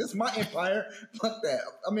like that. This is my empire. Fuck that.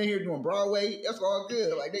 I'm in here doing Broadway. That's all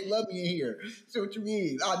good. Like they love me in here. See what you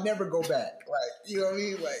mean? I'll never go back. Like you know what I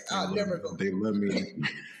mean? Like I'll never go. They love me.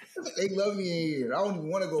 They love me in here. I don't even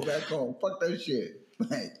want to go back home. Fuck that shit.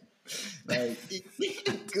 Like good.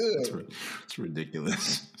 It's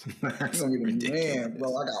ridiculous. That's ridiculous. Man,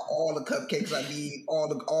 bro. I got all the cupcakes I need, all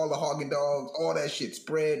the Haagen Dogs, all that shit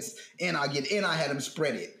spreads, and I had them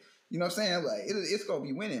spread it. You know what I'm saying? Like it's gonna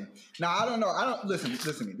be winning. Now I don't know. Listen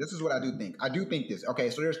to me. This is what I do think. I do think this. Okay,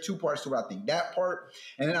 so there's two parts to what I think. That part,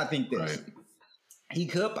 and then I think this. Right. He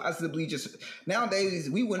could possibly just nowadays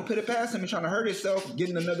we wouldn't put it past him and trying to hurt himself,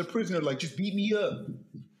 getting another prisoner like just beat me up.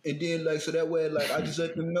 And then, like, so that way, like, I just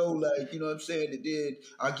let them know, like, you know what I'm saying? And then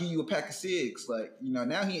I'll give you a pack of cigs. Like, you know,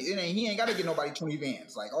 now he ain't got to get nobody 20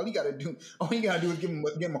 vans. Like, all he got to do is give him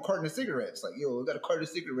a carton of cigarettes. Like, yo, I got a carton of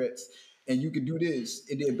cigarettes, and you can do this.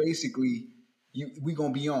 And then basically, we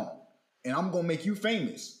going to be on. And I'm going to make you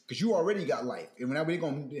famous because you already got life. And then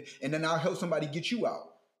I'll help somebody get you out.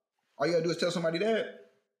 All you gotta do is tell somebody that.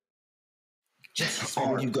 Just All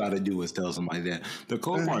smart. you gotta do is tell somebody that. The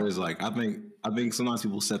cool part is like I think sometimes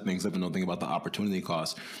people set things up and don't think about the opportunity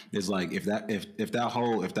cost. It's like if that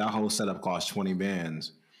whole setup costs 20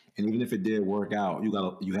 bands, and even if it did work out,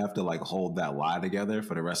 you have to like hold that lie together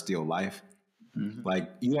for the rest of your life. Like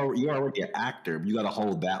you already an actor, but you got to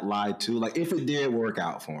hold that lie too. Like if it did work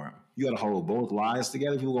out for him, you got to hold both lies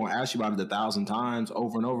together. People gonna ask you about it 1,000 times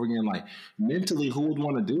over and over again. Like mentally, who would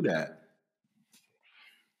want to do that?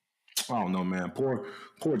 I don't know, man. Poor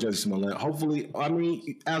Jussie Smollet. Hopefully, I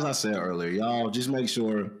mean, as I said earlier, y'all just make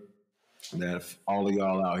sure that if all of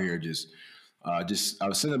y'all out here just I was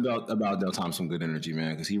sending about Del Tom some good energy,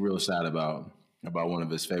 man, because he real sad about one of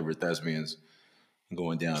his favorite thespians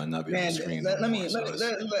going down and not being on the Man, screen let, no let more. me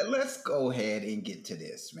So let's go ahead and get to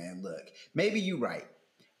this, man. Look, maybe you're right.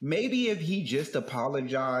 Maybe if he just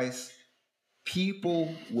apologized,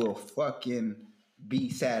 people will fucking be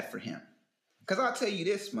sad for him. Because I'll tell you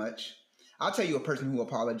this much. I'll tell you a person who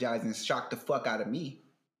apologized and shocked the fuck out of me.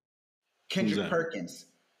 who's Kendrick that? Perkins.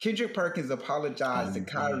 Kendrick Perkins apologized to Oh,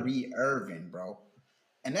 Kyrie Irving, bro.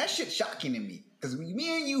 And that shit shocking to me. Because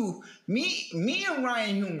me and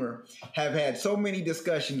Ryan Humor have had so many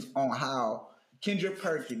discussions on how Kendrick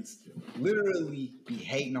Perkins literally be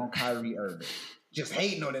hating on Kyrie Irving. Just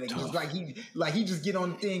hating on that nigga. Just like he just get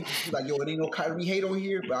on the thing, be like, yo, it ain't no Kyrie hate on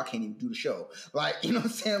here, but I can't even do the show. Like, you know what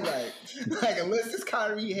I'm saying? Like unless it's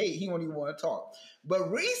Kyrie hate, he won't even want to talk.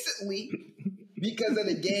 But recently, because of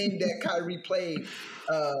the game that Kyrie played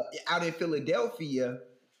out in Philadelphia,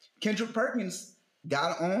 Kendrick Perkins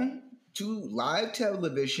got on to live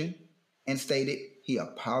television and stated he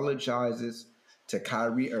apologizes to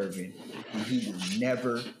Kyrie Irving and he will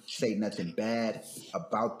never say nothing bad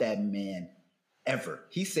about that man ever.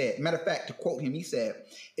 He said, matter of fact, to quote him, he said,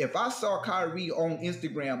 if I saw Kyrie on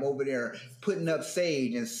Instagram over there putting up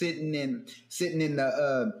sage and sitting in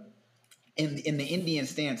the in the Indian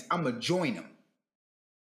stance, I'ma join him.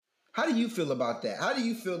 How do you feel about that? How do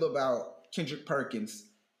you feel about Kendrick Perkins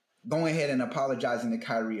going ahead and apologizing to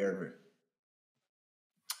Kyrie Irving?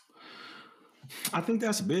 I think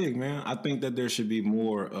that's big, man. I think that there should be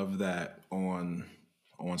more of that on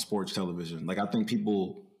sports television. Like I think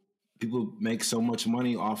people make so much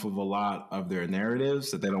money off of a lot of their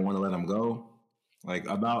narratives that they don't want to let them go. Like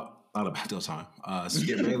not about those time.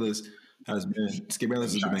 Skip Bayless has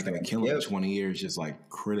been making a killing for 20 years, just like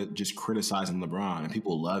criticizing LeBron, and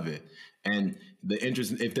people love it. And the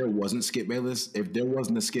interest, if there wasn't a Skip Bayless,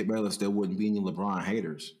 there wouldn't be any LeBron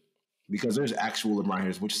haters. Because there's actual LeBron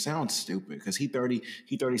haters, which sounds stupid because he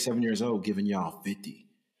 37 years old, giving y'all 50.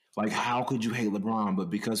 Like, how could you hate LeBron? But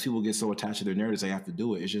because people get so attached to their narratives, they have to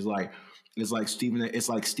do it. It's just like Stephen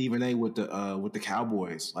A. with the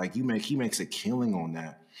Cowboys. Like he makes a killing on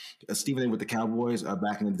that. Stephen A. with the Cowboys.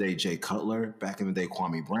 Back in the day, Jay Cutler. Back in the day,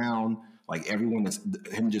 Kwame Brown. Like everyone that's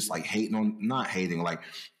him just like hating on, not hating. Like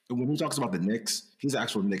when he talks about the Knicks, he's an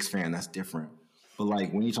actual Knicks fan. That's different. But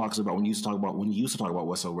like when he used to talk about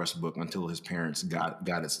Russell Westbrook until his parents got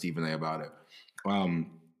at Stephen A. about it.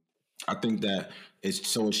 I think that it's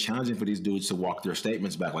challenging for these dudes to walk their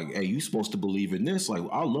statements back. Like, hey, you supposed to believe in this. Like,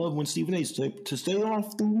 I love when Stephen A. to stay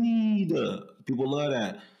off the weed. People love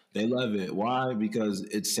that. They love it. Why? Because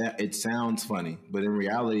it sounds funny, but in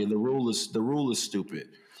reality, the rule is stupid.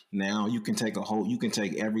 Now you can take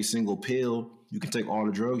every single pill. You can take all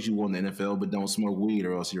the drugs you want in the NFL, but don't smoke weed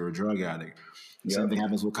or else you're a drug addict. The same thing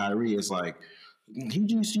happens with Kyrie. It's like, he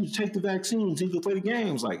just used to take the vaccines. He could play the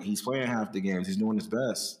games. Like, he's playing half the games. He's doing his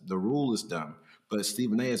best. The rule is dumb. But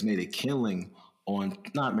Stephen A. has made a killing on,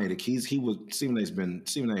 not made a, Stephen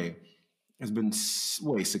A. has been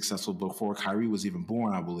way successful before Kyrie was even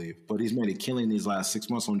born, I believe. But he's made a killing these last 6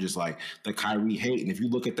 months on just like the Kyrie hate. And if you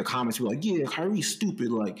look at the comments, you're like, yeah, Kyrie's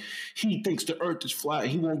stupid. Like, he thinks the earth is flat.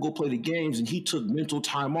 He won't go play the games. And he took mental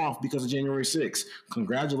time off because of January 6th.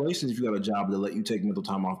 Congratulations if you got a job that let you take mental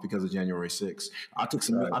time off because of January 6th. I took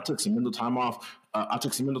some mental time off. I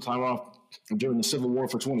took some mental time off during the Civil War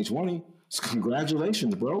for 2020. So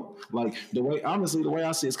congratulations, bro. Like, the way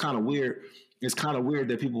I see it's kind of weird. It's kind of weird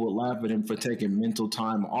that people would laugh at him for taking mental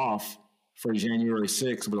time off for January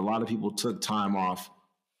 6th, but a lot of people took time off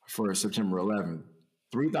for September 11th.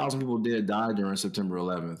 3,000 people did die during September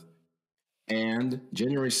 11th. And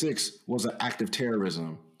January 6th was an act of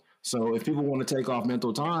terrorism. So if people want to take off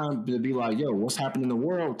mental time, to be like, yo, what's happening in the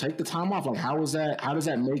world? Take the time off. Like, how does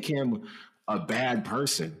that make him a bad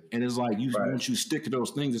person? And it's like, once you stick to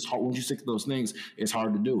those things, it's hard. Once you stick to those things, it's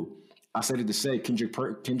hard to do. I said it to say Kendrick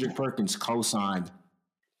Perkins co-signed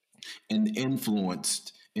and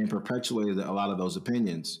influenced and perpetuated a lot of those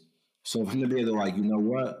opinions. So for him to be able to, like, you know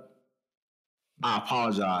what? I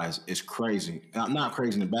apologize. It's crazy. Not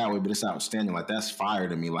crazy in a bad way, but it's outstanding. Like that's fire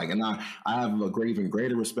to me. Like, and I have a even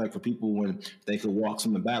greater respect for people when they could walk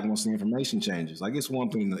from the back once the information changes. Like it's one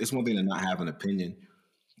thing. It's one thing to not have an opinion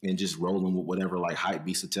and just rolling with whatever like hype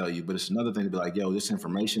beats to tell you. But it's another thing to be like, yo, this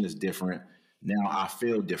information is different. Now I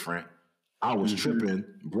feel different. I was tripping.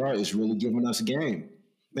 Bruh is really giving us game.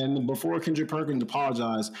 And before Kendrick Perkins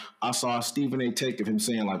apologized, I saw a Stephen A. take of him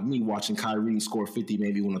saying, like, me watching Kyrie score 50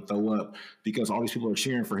 made me want to throw up because all these people are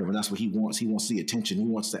cheering for him, and that's what he wants. He wants the attention. He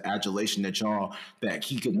wants the adulation that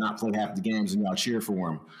he could not play half the games and y'all cheer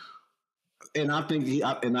for him. And I think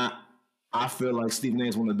I feel like Stephen A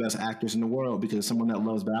is one of the best actors in the world because someone that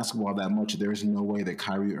loves basketball that much, there's no way that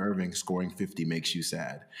Kyrie Irving scoring 50 makes you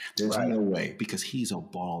sad. There's no way because he's a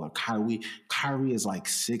baller. Kyrie is like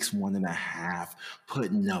 6'1.5",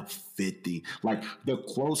 putting up 50. Like the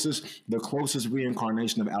closest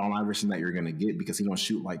reincarnation of Allen Iverson that you're gonna get because he don't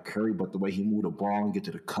shoot like Curry, but the way he moved the ball and get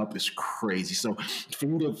to the cup is crazy. So for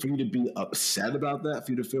you to be upset about that,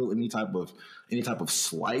 for you to feel any type of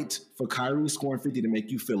slight for Kyrie scoring 50 to make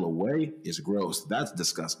you feel away is gross. That's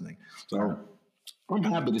disgusting. So I'm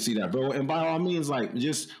happy to see that, bro. And by all means, like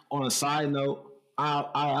just on a side note, I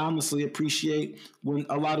honestly appreciate when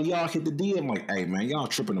a lot of y'all hit the DM like, hey man, y'all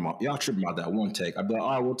tripping about that one take. I'd be like,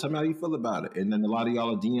 all right, well tell me how you feel about it. And then a lot of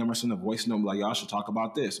y'all are DM or send a voice note like y'all should talk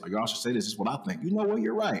about this or y'all should say this is what I think. You know what?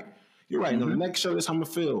 You're right. You're right. Mm-hmm. The next show, this how I'm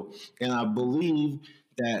gonna feel. And I believe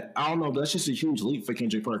that I don't know, that's just a huge leap for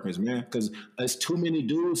Kendrick Perkins, man. Because there's too many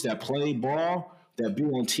dudes that play ball that be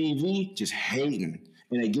on TV just hating.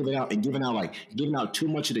 And they giving out too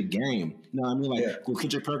much of the game. You know what I mean? Like when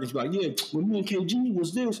Kendrick Perkins be like, yeah, when me and KG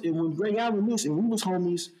was this, and when Ray Allen this, and we was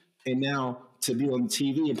homies, and now to be on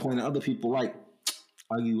TV and point at other people, like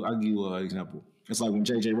I'll give you an example. It's like when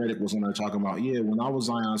JJ Redick was on there talking about, yeah, when I was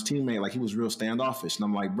Zion's teammate, like he was real standoffish, and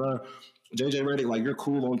I'm like, bro, JJ Redick, like you're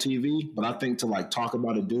cool on TV, but I think to like talk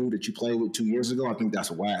about a dude that you played with 2 years ago, I think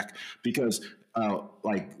that's whack because.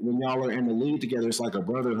 Like when y'all are in the league together, it's like a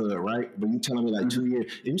brotherhood, right? But you telling me like 2 years.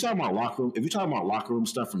 If you're talking about locker room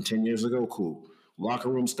stuff from 10 years ago, cool. Locker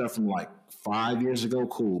room stuff from like 5 years ago,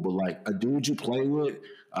 cool. But like a dude you play with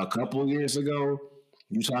a couple of years ago,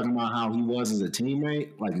 you talking about how he was as a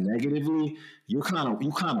teammate, like negatively, you kind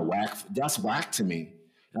of whack. That's whack to me.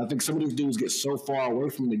 And I think some of these dudes get so far away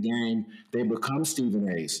from the game, they become Stephen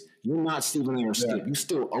A's. You're not Stephen A or Skip. You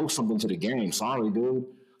still owe something to the game. Sorry, dude.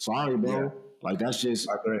 Sorry, bro. Yeah. Like that's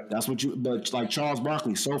what you. But like Charles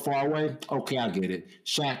Barkley, so far away. Okay, I get it.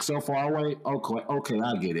 Shaq, so far away. Okay,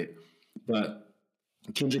 I get it. But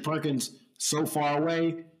Kendrick Perkins, so far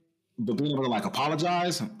away, but being able to like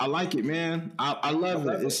apologize, I like it, man. I love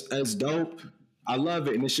it. It's dope. I love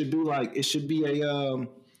it, and it should be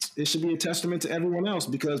a testament to everyone else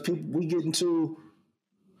because people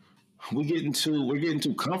we're getting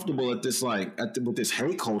too comfortable at this with this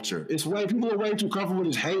hate culture. People are way too comfortable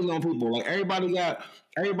with just hating on people. Like everybody got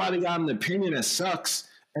an opinion that sucks,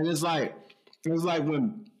 and it's like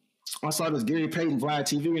when I saw this Gary Payton Vlad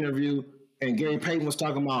TV interview, and Gary Payton was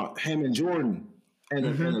talking about him and Jordan in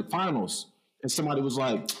the finals, and somebody was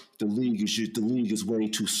like, the league is way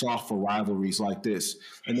too soft for rivalries like this,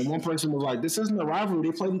 and then one person was like, this isn't a rivalry.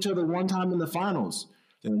 They played each other one time in the finals.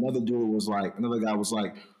 And another guy was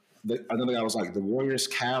like. The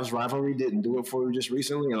Warriors-Cavs rivalry didn't do it for you just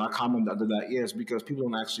recently, and I commented under that, yes, because people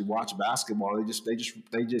don't actually watch basketball.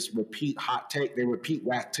 They just repeat hot take. They repeat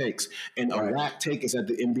whack takes, and a whack take is that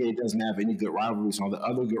the NBA doesn't have any good rivalries. All the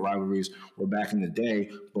other good rivalries were back in the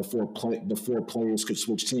day before players could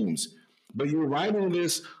switch teams. But you're writing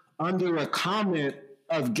this under a comment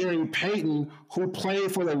of Gary Payton, who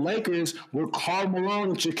played for the Lakers with Karl Malone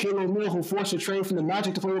and Shaquille O'Neal, who forced a trade from the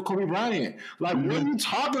Magic to play with Kobe Bryant. Like, what are you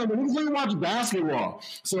talking about? We watch basketball.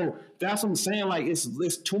 So that's what I'm saying. Like,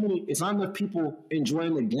 it's too many. It's not enough people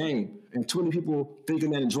enjoying the game, and too many people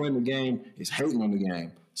thinking that enjoying the game is hating on the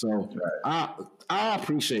game. So I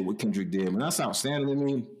appreciate what Kendrick did, man. That's outstanding to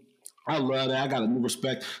me. I love that. I got a new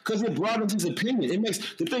respect because it broadens his opinion. It makes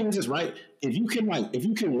the thing is this, right? If you can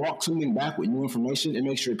walk something back with new information, it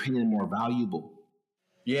makes your opinion more valuable.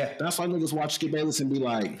 Yeah, that's why niggas watch Skip Bayless and be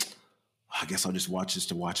like, I guess I'll just watch this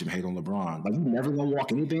to watch him hate on LeBron. Like, you never gonna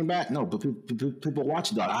walk anything back? No, but people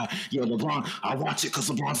watch it. LeBron, I watch it because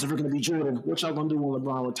LeBron's never gonna be Jordan. What y'all gonna do when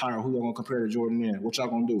LeBron retire? Who y'all gonna compare to Jordan in? What y'all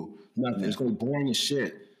gonna do? Nothing. Yeah. It's gonna be boring as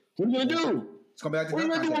shit. What are you gonna do? It's gonna be like what are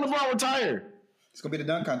you gonna do when LeBron retire? It's gonna be the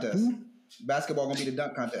dunk contest. Mm-hmm. Basketball gonna be the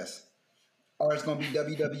dunk contest, or it's gonna be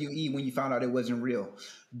WWE when you found out it wasn't real.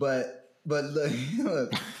 But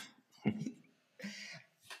look,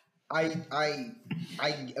 I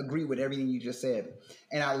agree with everything you just said,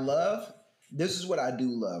 and I love. This is what I do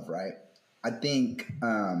love, right? I think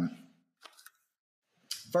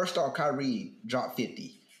first off, Kyrie dropped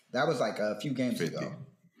 50. That was like a few games 50. Ago.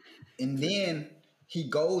 And then he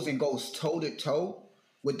goes toe to toe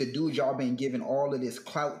with the dude y'all been giving all of this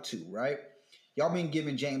clout to, right? Y'all been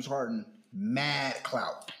giving James Harden mad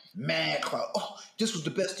clout. Oh, this was the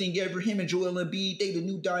best thing ever. Him and Joel Embiid, they the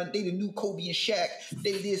new Kobe and Shaq.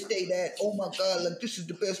 They this, they that. Oh my God, like this is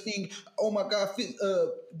the best thing. Oh my God,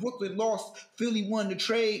 Brooklyn lost. Philly won the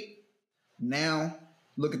trade. Now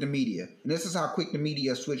look at the media, and this is how quick the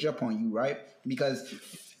media switch up on you, right? Because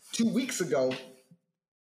 2 weeks ago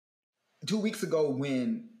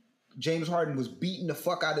when James Harden was beating the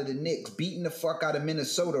fuck out of the Knicks, beating the fuck out of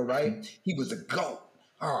Minnesota, right? He was a GOAT.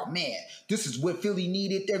 Oh, man, this is what Philly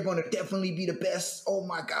needed. They're going to definitely be the best. Oh,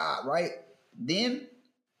 my God, right? Then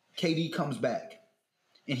KD comes back,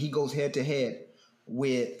 and he goes head-to-head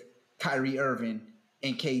with Kyrie Irving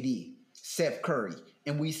and KD, Seth Curry.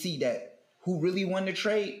 And we see that who really won the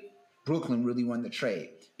trade? Brooklyn really won the trade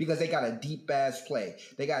because they got a deep-ass play.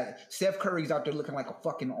 They got Seth Curry's out there looking like a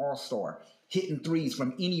fucking all-star, hitting threes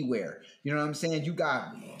from anywhere. You know what I'm saying? You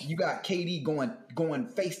got KD going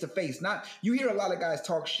face to face. Not you hear a lot of guys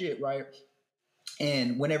talk shit, right?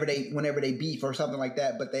 And whenever they beef or something like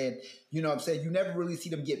that, but then you know what I'm saying, you never really see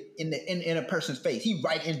them get in a person's face. He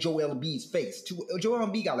right in Joel Embiid's face. Joel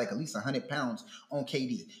Embiid got like at least 100 pounds on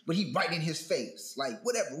KD, but he right in his face, like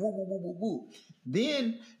whatever. Woo, woo, woo, woo, woo.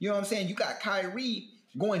 Then you know what I'm saying, you got Kyrie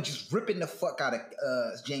going just ripping the fuck out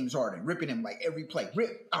of James Harden, ripping him like every play.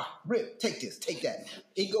 Rip, take this, take that.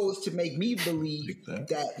 It goes to make me believe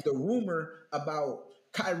that the rumor about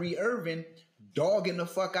Kyrie Irving dogging the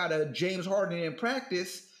fuck out of James Harden in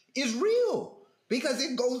practice is real. Because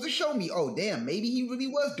it goes to show me, oh damn, maybe he really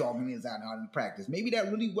was dogging his out in practice. Maybe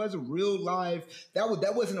that really was a real live,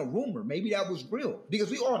 that wasn't a rumor. Maybe that was real. Because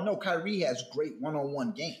we all know Kyrie has great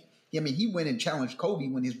one-on-one game. I mean, he went and challenged Kobe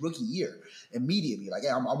when his rookie year immediately. Like, hey,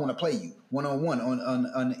 I want to play you one-on-one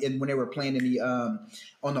on when they were playing in the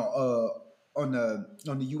on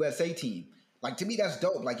the USA team. Like, to me, that's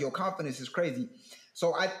dope. Like, your confidence is crazy.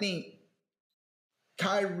 So I think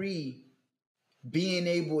Kyrie being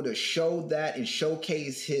able to show that and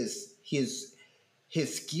showcase his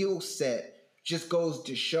skill set just goes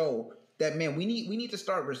to show that, man, we need to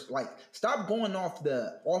start stop going off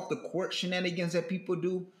the court shenanigans that people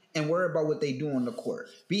do and worry about what they do on the court.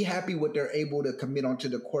 Be happy what they're able to commit onto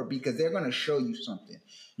the court because they're going to show you something.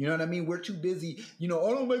 You know what I mean? We're too busy. You know, I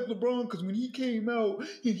don't like LeBron because when he came out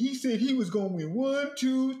and he said he was going to win 1,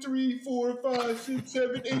 2, 3, 4, 5, 6,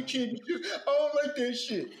 7, 8 championships. I don't like that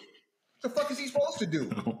shit. The fuck is he supposed to do?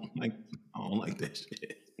 I don't like that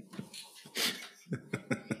shit.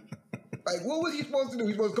 Like, what was he supposed to do?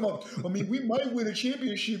 He's supposed to come up. I mean, we might win a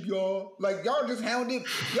championship, y'all. Like, y'all just hounded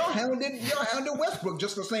Westbrook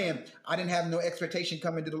just for saying, I didn't have no expectation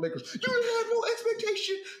coming to the Lakers. You didn't have no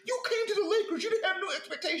expectation. You came to the Lakers. You didn't have no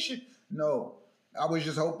expectation. No, I was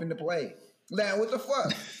just hoping to play. Now, what the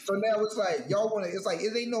fuck? So now it's like, y'all want to, it's like,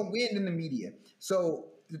 it ain't no wind in the media.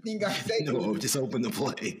 So the thing I say no, just open the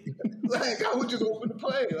play. Like, I was just hoping to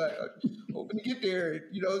play. Like, hoping to get there.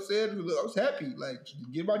 You know what I'm saying? I was happy. Like,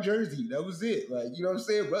 get my jersey. That was it. Like, you know what I'm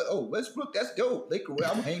saying? Oh, Westbrook, that's dope. Laker, I'm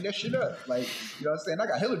going to hang that shit up. Like, you know what I'm saying? I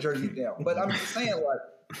got hella jerseys down. But I'm just saying,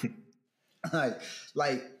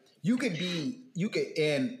 like you could,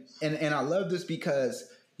 and I love this because,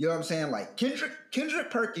 you know what I'm saying? Like, Kendrick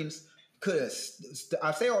Perkins could have,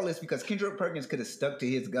 I say all this because Kendrick Perkins could have stuck to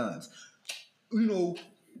his guns. You know,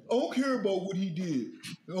 I don't care about what he did.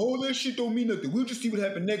 All that shit don't mean nothing. We'll just see what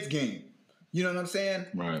happens next game. You know what I'm saying?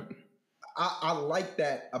 Right. I like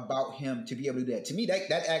that about him to be able to do that. To me, that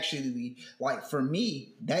actually, like, for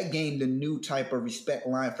me, that gained a new type of respect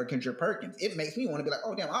line for Kendrick Perkins. It makes me want to be like,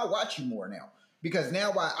 oh, damn, I'll watch you more now. Because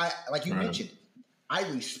now I like you mentioned, I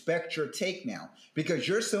respect your take now. Because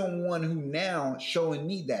you're someone who now showing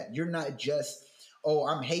me that you're not just, oh,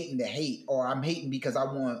 I'm hating to hate, or I'm hating because I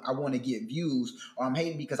want to get views, or I'm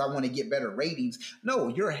hating because I want to get better ratings. No,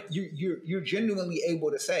 you're genuinely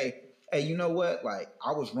able to say, hey, you know what? Like,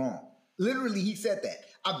 I was wrong. Literally, he said that.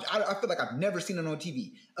 I feel like I've never seen it on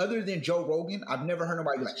TV. Other than Joe Rogan, I've never heard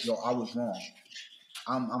nobody be like, yo, I was wrong.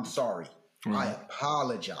 I'm sorry. Mm-hmm. I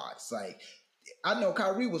apologize. Like, I know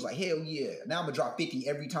Kyrie was like, hell yeah. Now I'm going to drop 50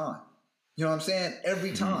 every time. You know what I'm saying?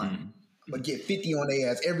 Every time. Mm-hmm. I'm going to get 50 on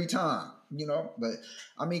their ass every time. You know? But,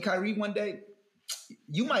 I mean, Kyrie, one day,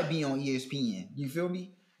 you might be on ESPN. You feel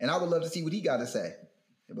me? And I would love to see what he got to say.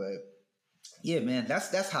 But yeah, man,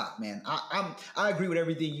 that's hot, man. I agree with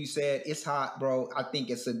everything you said. It's hot, bro. I think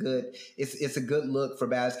it's a good look for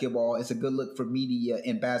basketball. It's a good look for media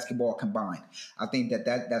and basketball combined. I think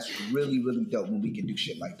that's really, really dope when we can do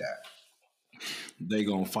shit like that. They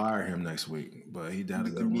gonna fire him next week, but he had a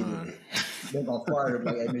good run. They're gonna fire him.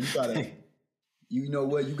 Like, hey, man, you gotta. You know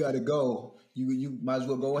what? You gotta go. You might as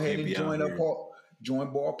well go ahead and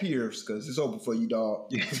join Paul Pierce because it's open for you,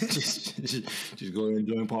 dog. just go ahead and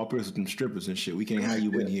join Paul Pierce with them strippers and shit. We can't have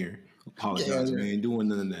you in here. Apologize, we ain't doing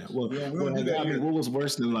none of that. Well, what was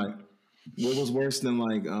worse than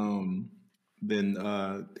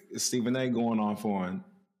Stephen A. going off on?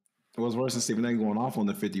 What was worse than Stephen A. going off on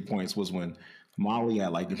the 50 points was when Molly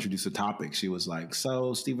had introduced a topic. She was like,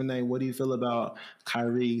 "So Stephen A., what do you feel about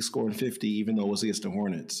Kyrie scoring 50 even though it was against the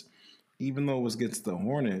Hornets? Even though it was against the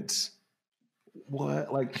Hornets,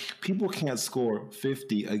 what? People can't score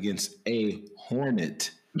 50 against a Hornet,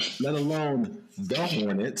 let alone the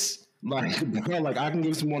Hornets." I can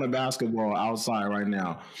give someone a basketball outside right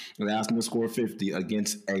now and ask them to score 50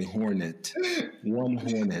 against a Hornet. One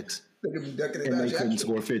Hornet. And they couldn't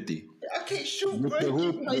score 50. I can't shoot, with the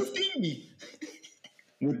hoop. You might see me.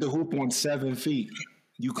 With the hoop on 7 feet,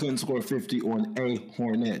 you couldn't score 50 on a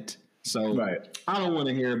Hornet. So I don't want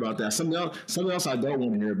to hear about that. Something else I don't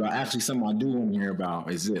want to hear about. Actually, something I do want to hear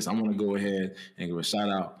about is this. I want to go ahead and give a shout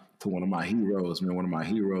out to one of my heroes. One of my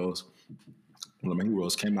heroes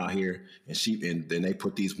came out here and then they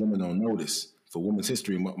put these women on notice for Women's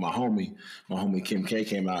History. My homie Kim K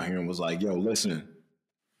came out here and was like, "Yo, listen."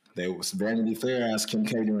 Vanity Fair asked Kim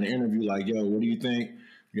K during an interview, like, "Yo, what do you think?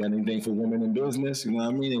 You got anything for women in business?" You know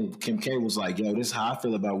what I mean? And Kim K was like, "Yo, this is how I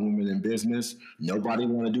feel about women in business. Nobody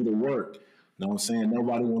want to do the work. You know what I'm saying?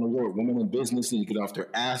 Nobody want to work. Women in business need to get off their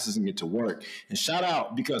asses and get to work." And shout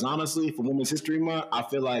out, because honestly, for Women's History Month, I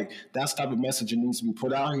feel like that's the type of message that needs to be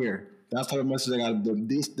put out here. That's the type of message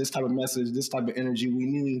this type of message, this type of energy we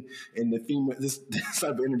need in the female, this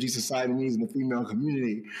type of energy society needs in the female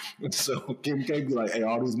community. And so Kim K be like, "Hey,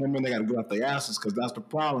 all these women, they got to go off their asses because that's the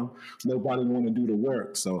problem. Nobody want to do the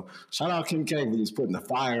work." So shout out Kim K for just putting the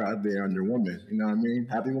fire out there under women. You know what I mean?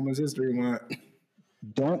 Happy Women's History Month.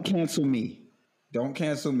 Don't cancel me. Don't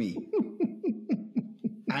cancel me.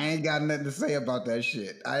 I ain't got nothing to say about that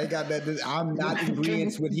shit. I'm not in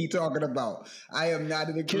agreement with what he talking about. I am not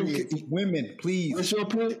in agreement. Women, please. What's your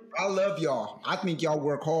opinion? I love y'all. I think y'all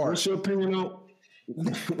work hard. What's your opinion on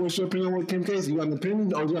what Kim K? You got an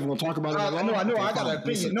opinion? Or you ever gonna talk about it? I know. I got an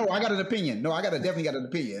opinion. No, I got an opinion. No, I definitely got an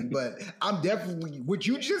opinion. But I'm definitely what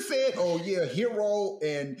you just said. Oh yeah, hero,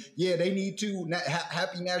 and yeah, they need to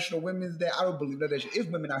happy National Women's Day. I don't believe that shit. It's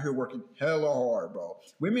women out here working hella hard, bro.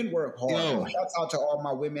 Women work hard. Shouts out to all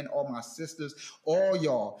my women, all my sisters, all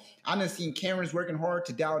y'all. I done seen Karens working hard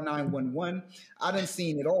to dial 911. I done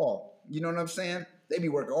seen it all. You know what I'm saying? They be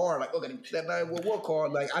working hard, like, okay, that 911 work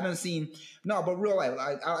hard. Like, I done seen, no, but real life,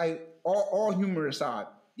 all humor aside,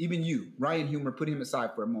 even you, Ryan Humor, put him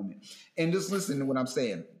aside for a moment. And just listen to what I'm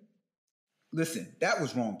saying. Listen, that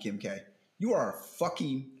was wrong, Kim K. You are a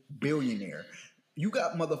fucking billionaire. You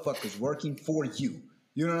got motherfuckers working for you.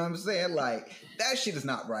 You know what I'm saying? Like, that shit is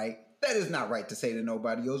not right. That is not right to say to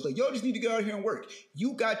nobody else. Like, y'all just need to go out here and work.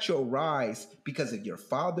 You got your rise because of your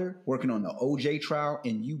father working on the OJ trial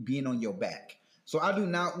and you being on your back. So I do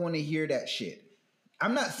not want to hear that shit.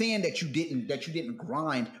 I'm not saying that you didn't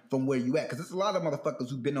grind from where you at, because there's a lot of motherfuckers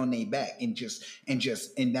who've been on their back and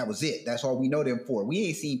that was it. That's all we know them for. We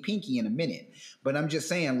ain't seen Pinky in a minute. But I'm just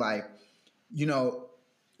saying, like, you know,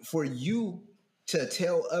 for you to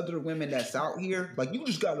tell other women that's out here, like, you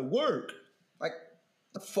just gotta work. Like,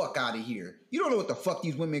 the fuck out of here. You don't know what the fuck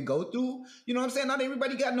these women go through. You know what I'm saying? Not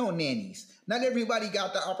everybody got no nannies. Not everybody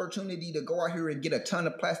got the opportunity to go out here and get a ton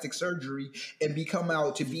of plastic surgery and become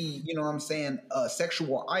out to be, you know what I'm saying, a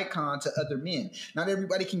sexual icon to other men. Not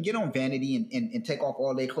everybody can get on vanity and take off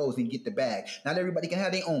all their clothes and get the bag. Not everybody can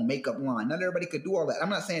have their own makeup line. Not everybody could do all that. I'm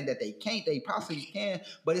not saying that they can't. They possibly can,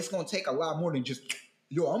 but it's going to take a lot more than just...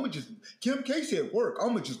 Yo, I'm going to just, Kim K said work. I'm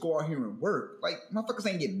going to just go out here and work. Like, motherfuckers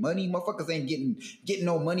ain't getting money. Motherfuckers ain't getting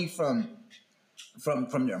no money from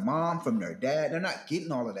their mom, from their dad. They're not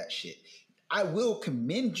getting all of that shit. I will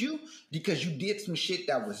commend you because you did some shit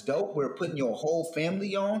that was dope. We're putting your whole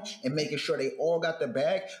family on and making sure they all got the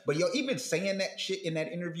bag. But yo, even saying that shit in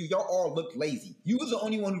that interview, y'all all looked lazy. You was the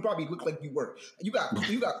only one who probably looked like you worked. You got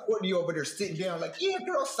Courtney over there sitting down like, yeah,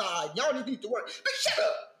 girl side. Y'all need to work. But shut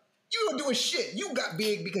up. You don't doing shit. You got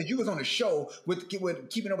big because you was on a show with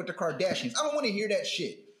Keeping Up with the Kardashians. I don't want to hear that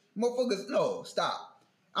shit. Motherfuckers, no, stop.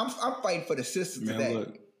 I'm fighting for the sisters today.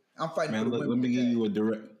 Look, I'm fighting for the women. Let me today. give you a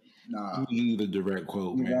direct. Let me give you the direct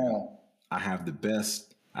quote, man. Wrong. I have the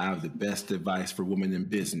best advice for women in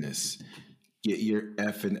business. Get your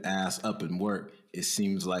effing ass up and work. It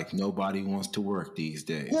seems like nobody wants to work these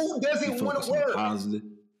days. Who doesn't want to work? Positive.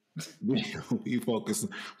 We focus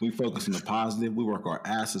on the positive. We work our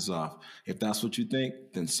asses off. If that's what you think,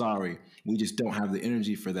 then sorry. We just don't have the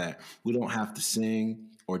energy for that. We don't have to sing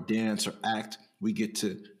or dance or act. We get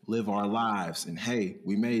to live our lives. And hey,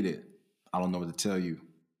 we made it. I don't know what to tell you.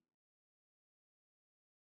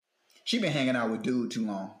 She been hanging out with dude too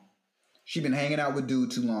long.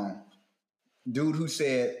 Dude who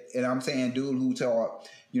said, and I'm saying dude who taught,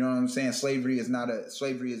 you know what I'm saying, slavery is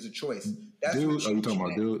a choice. That's dude, you talking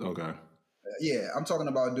about dude? Okay. Yeah, I'm talking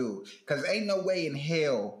about dude. Because ain't no way in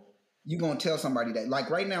hell you gonna tell somebody that. Like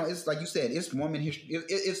right now, it's like you said, it's woman history.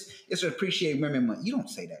 It's Appreciate Women Month. You don't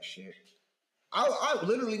say that shit. I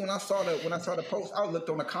literally when I saw the post, I looked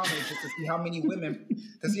on the comments just to see how many women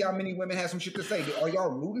had some shit to say. Are y'all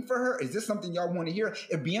rooting for her? Is this something y'all want to hear?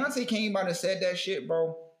 If Beyonce came out and said that shit,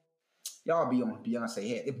 bro, y'all be on Beyonce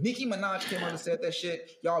head. If Nicki Minaj came out and said that shit,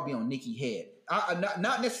 y'all be on Nicki head.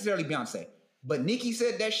 Not necessarily Beyonce, but Nicki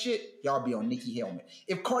said that shit, y'all be on Nicki helmet.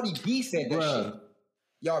 If Cardi B said that shit,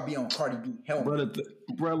 y'all be on Cardi B helmet.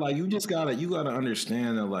 Bro, like you gotta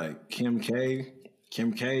understand that like Kim K,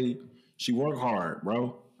 she work hard,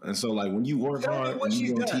 bro. And so like when you work hard and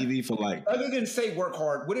you go on TV for like other than say work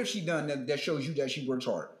hard, what have she done that shows you that she works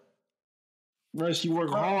hard? Bro, she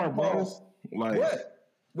work hard, bro. Like what?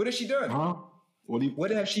 What has she done? Huh?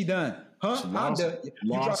 What have she done? Huh? Honda,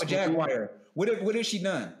 you drop a Jaguar. What has she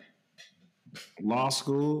done? Law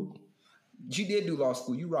school. She did do law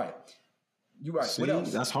school. You're right. See, what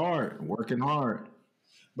else? That's hard. Working hard.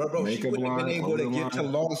 Bro, she wouldn't have been able to get to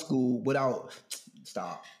law school without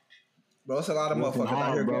stop. Bro, it's a lot of motherfuckers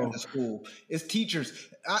out here going to school. It's teachers.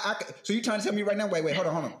 So you trying to tell me right now? Wait, hold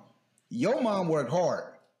on. Your mom worked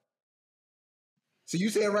hard. So you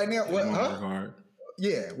said right now, what? Work hard.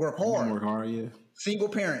 Yeah, work hard. Work hard. Yeah. Single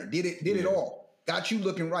parent did it all. Got you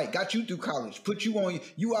looking right. Got you through college. Put you on.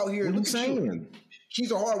 You out here. What are you saying?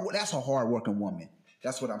 That's a hard working woman.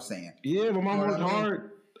 That's what I'm saying. Yeah, but mom worked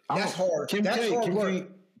hard. That's hard. That's hard work.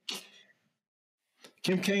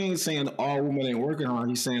 Kim K ain't saying all women ain't working hard.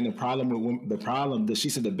 He's saying the problem that she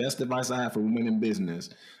said the best advice I have for women in business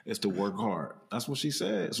is to work hard. That's what she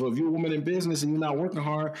said. So if you're a woman in business and you're not working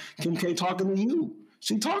hard, Kim K talking to you.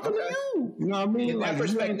 She talking to you. You know what I mean? In that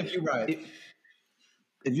perspective, you're right.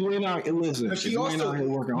 If you ain't out, listen. But she ain't out here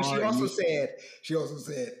working hard. She also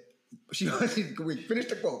said. Finish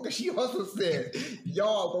the quote. Because she also said,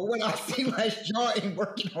 y'all, but when I see like y'all ain't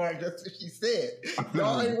working hard, that's what she said.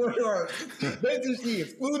 Y'all ain't working hard. Basically, she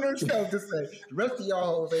is fooling herself to say, the rest of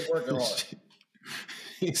y'all ain't working hard.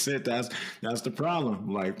 He said that's the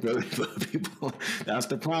problem. Like people, that's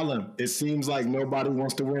the problem. It seems like nobody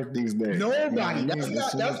wants to work these days. Nobody.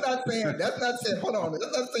 That's not saying. Hold on.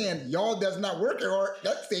 That's not saying y'all that's not working hard.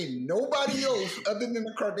 That's saying nobody else other than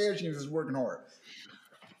the Kardashians is working hard.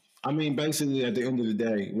 I mean, basically, at the end of the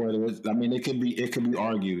day, it could be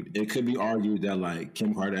argued. It could be argued that like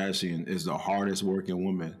Kim Kardashian is the hardest working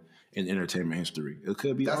woman in entertainment history. It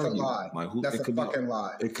could be argued. That's a lie. Like, that's a fucking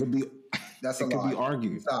lie. It could be. That's a lie. It could be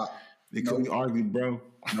argued. Stop. It could be argued, bro.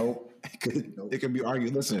 Nope. It could be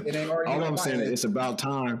argued. Listen, all I'm saying is it's about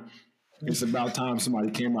time. It's about time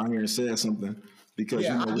somebody came out here and said something. Because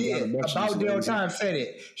I did. About damn time said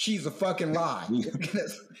it. She's a fucking lie.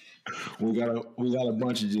 We got a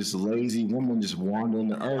bunch of just lazy women just wandering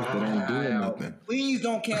the earth that ain't doing nothing. Please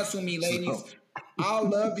don't cancel me, ladies. I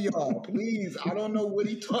love y'all. Please. I don't know what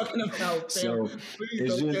he's talking about. So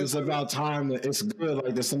it's about time that it's good.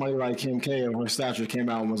 Like that somebody like Kim K of her stature came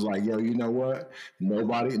out and was like, yo, you know what?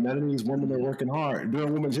 None of these women are working hard.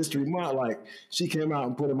 During Women's History Month, like she came out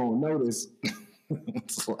and put them on notice.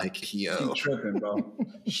 It's like, yo. She tripping, bro.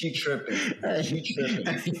 She tripping.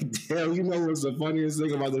 Damn, you know what's the funniest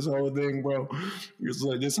thing about this whole thing, bro? It's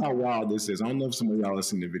like, this is how wild this is. I don't know if some of y'all have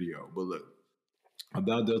seen the video, but look,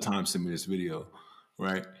 About Del Time sent me this video,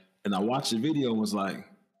 right? And I watched the video and was like,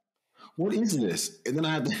 what is this? And then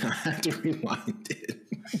I had to rewind it.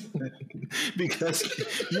 Because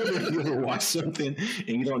you ever watch something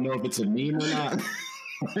and you don't know if it's a meme or not?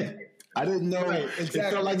 I didn't know. Right, exactly.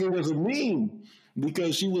 It felt like it was a meme.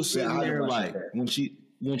 Because she was sitting there like when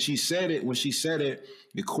she said it,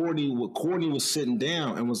 the Courtney was sitting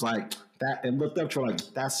down and was like that and looked up to her like,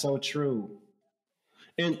 that's so true.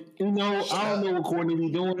 And I don't know what Courtney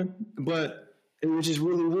be doing, but it was just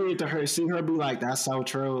really weird to her, see her be like, that's so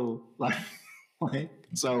true. Like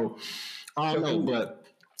so I don't know, but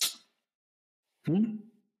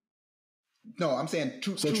No, I'm saying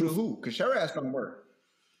true to who? Because her ass don't work.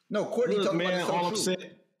 No, Courtney talking about so true.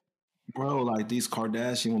 Saying, bro, like these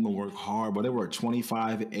Kardashian women work hard, but they work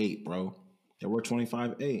 25/8, bro. They work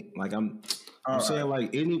 25/8. Like I'm saying,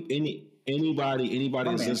 like anybody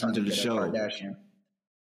that's listening to the show.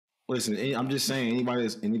 Listen, I'm just saying, anybody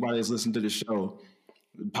that's listening to the show,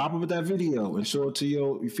 pop up with that video and show it to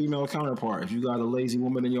your female counterpart. If you got a lazy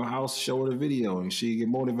woman in your house, show her the video and she get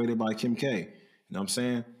motivated by Kim K. You know what I'm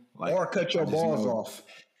saying? Like, or cut your balls off.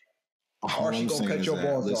 Or she gonna cut your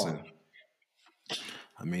balls off.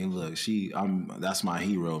 I mean, look, that's my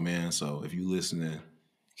hero, man. So if you listening,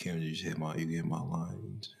 Kim, you get my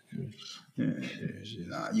line.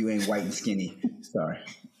 Nah, you ain't white and skinny. Sorry.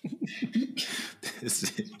 This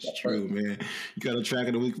is true, man. You got a track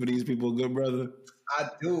of the week for these people, good brother? I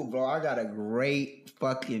do, bro. I got a great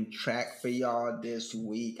fucking track for y'all this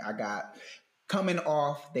week. I got coming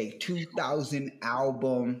off the 2000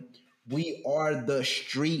 album, We Are the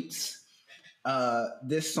Streets.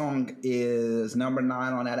 This song is number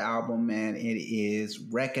 9 on that album, man. It is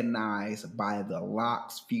Recognized by the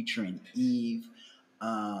Lox featuring Eve.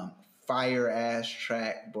 Fire ass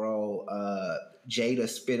track, bro. Jada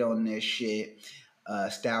spit on this shit.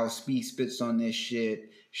 Styles P spits on this shit.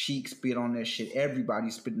 Sheik spit on this shit. Everybody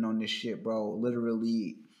spitting on this shit, bro.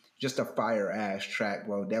 Literally just a fire ass track,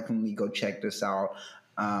 bro. Definitely go check this out.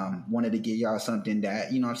 Wanted to give y'all something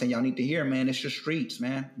that, you know what I'm saying, y'all need to hear, man. It's the streets,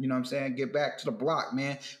 man. You know what I'm saying? Get back to the block,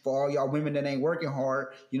 man. For all y'all women that ain't working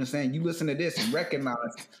hard, you know what I'm saying? You listen to this and recognize.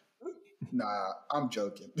 Nah, I'm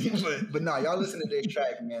joking. but nah, y'all listen to this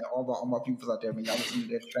track, man. All my people out there, man. Y'all listen to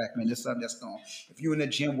this track, man. This is something that's going. If you in the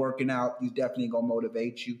gym working out, you definitely gonna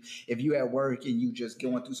motivate you. If you at work and you just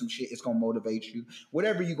going through some shit, it's gonna motivate you.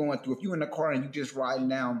 Whatever you going through. If you in the car and you just riding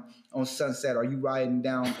down on Sunset, are you riding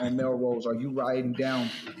down on Melrose? Are you riding down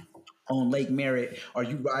on Lake Merritt? Are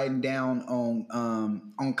you riding down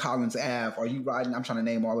on Collins Ave? Are you riding? I'm trying to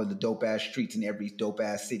name all of the dope ass streets in every dope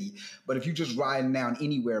ass city. But if you just riding down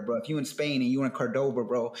anywhere, bro, if you in Spain and you in Cordoba,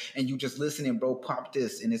 bro, and you just listening, bro, pop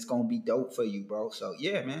this and it's gonna be dope for you, bro. So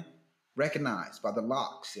yeah, man. Recognized by the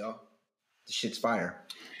Lox, yo. The shit's fire.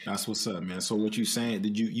 That's what's up, man. So what you saying?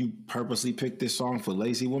 Did you purposely pick this song for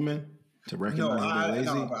lazy women to recognize that they're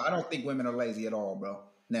lazy? No, bro. I don't think women are lazy at all, bro.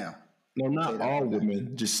 Now. No, not all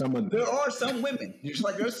women, just some of them. There are some women. Just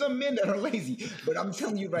like there's some men that are lazy. But I'm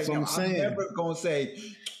telling you right now, I'm never going to say,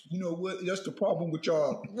 you know what, that's the problem with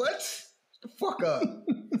y'all. What? The fuck up.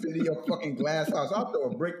 Sit in your fucking glass house. I'll throw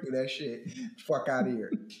a brick through that shit. Fuck out of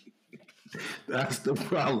here. That's the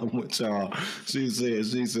problem with y'all. She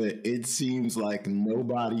said, it seems like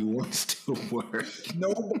nobody wants to work.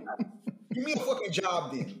 Nobody. Give me a fucking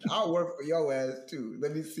job then. I'll work for your ass too.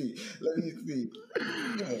 Let me see.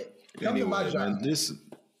 Yeah. Come to my job.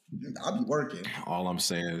 Man, I'll be working. All I'm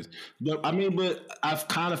saying is, but I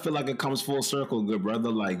kind of feel like it comes full circle, good brother.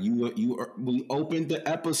 Like we opened the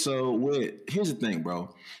episode with. Here's the thing,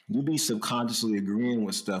 bro. You be subconsciously agreeing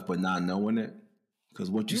with stuff, but not knowing it, because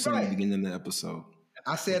what you said at the beginning of the episode.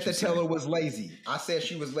 I said that Taylor was lazy. I said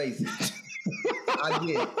she was lazy. I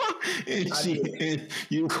did. And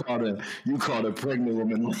you called a pregnant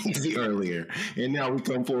woman lazy earlier, and now we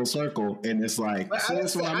come full circle, and it's like I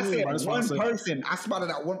spotted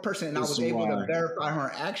out one person, and I was able to verify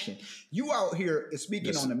her action. You out here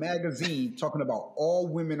speaking on the magazine, talking about all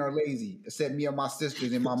women are lazy, except me and my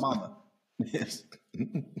sisters and my mama. Yes.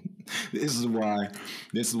 This is why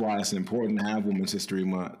it's important to have Women's History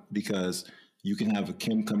Month, because you can have a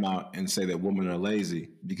Kim come out and say that women are lazy,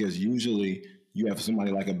 because usually you have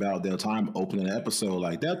somebody like a Del Time opening an episode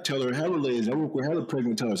like that. Taylor hella lazy. I work with hella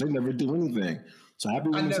pregnant tellers. They never do anything. So happy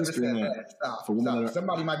Women's History Month. Stop.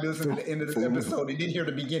 Somebody might be listening to the end of this episode. They didn't hear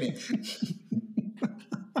the beginning.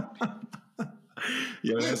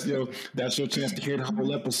 That's your chance to hear the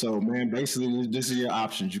whole episode, man. Basically, this is your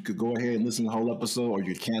options. You could go ahead and listen to the whole episode, or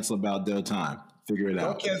you cancel Del Time. Figure it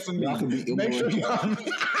out. Don't cancel me. Y'all can be Make sure y'all.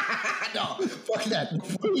 No, fuck that.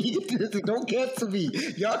 Don't cancel me.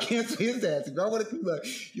 Y'all cancel his ass. If y'all want to be like,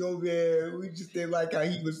 yo, man, we just didn't like how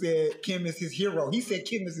he was saying Kim is his hero. He said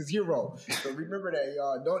Kim is his hero. So remember that,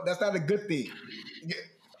 y'all. That's not a good thing.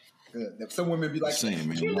 Good. Some women be like,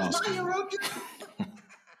 Kim is my hero.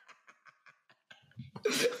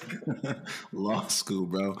 Law school,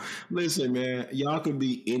 bro. Listen, man, y'all could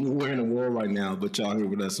be anywhere in the world right now, but y'all here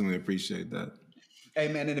with us, and we appreciate that. Hey,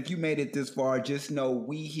 man, and if you made it this far, just know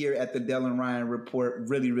we here at the Del and Ryan Report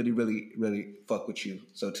really, really, really, really fuck with you.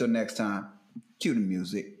 So till next time, cue the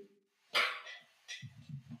music.